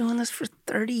 he's been doing this for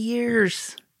 30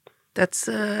 years. That's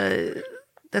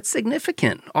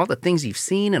significant. All the things you've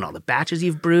seen and all the batches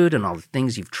you've brewed and all the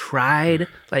things you've tried.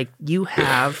 Like, you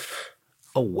have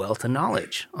a wealth of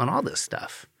knowledge on all this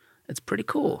stuff. It's pretty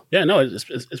cool. Yeah, no,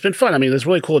 it's been fun. I mean, this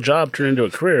really cool job turned into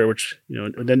a career, which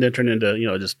then turned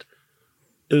into just.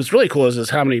 It was really cool is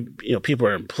how many people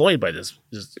are employed by this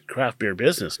craft beer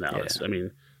business now. Yeah.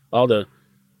 All the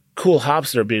cool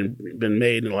hops that are been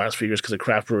made in the last few years because of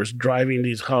craft brewers driving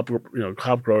these hop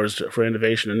growers for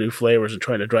innovation and new flavors and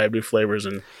trying to drive new flavors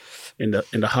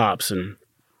into hops, and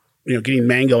getting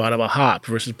mango out of a hop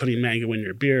versus putting mango in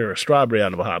your beer, or strawberry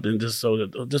out of a hop, and just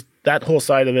that whole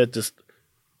side of it, just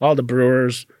all the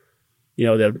brewers,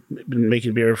 they've been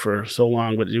making beer for so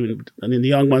long, but the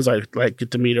young ones I get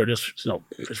to meet are just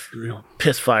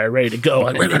piss fire, ready to go.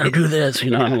 Like, we're gonna do this,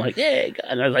 and I'm like, yeah,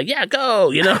 and I was like, yeah,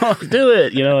 go, do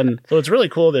it, and so it's really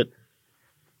cool that,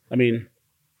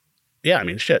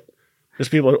 shit, there's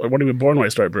people who weren't even born when I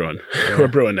started brewing, who are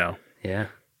brewing now. Yeah,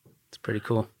 it's pretty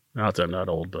cool. Not that I'm not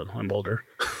old, but I'm older.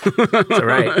 That's all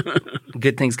right.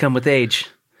 Good things come with age.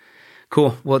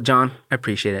 Cool. Well, John, I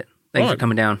appreciate it. Thanks for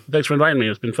coming down. Thanks for inviting me.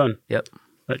 It's been fun. Yep. All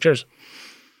right, cheers.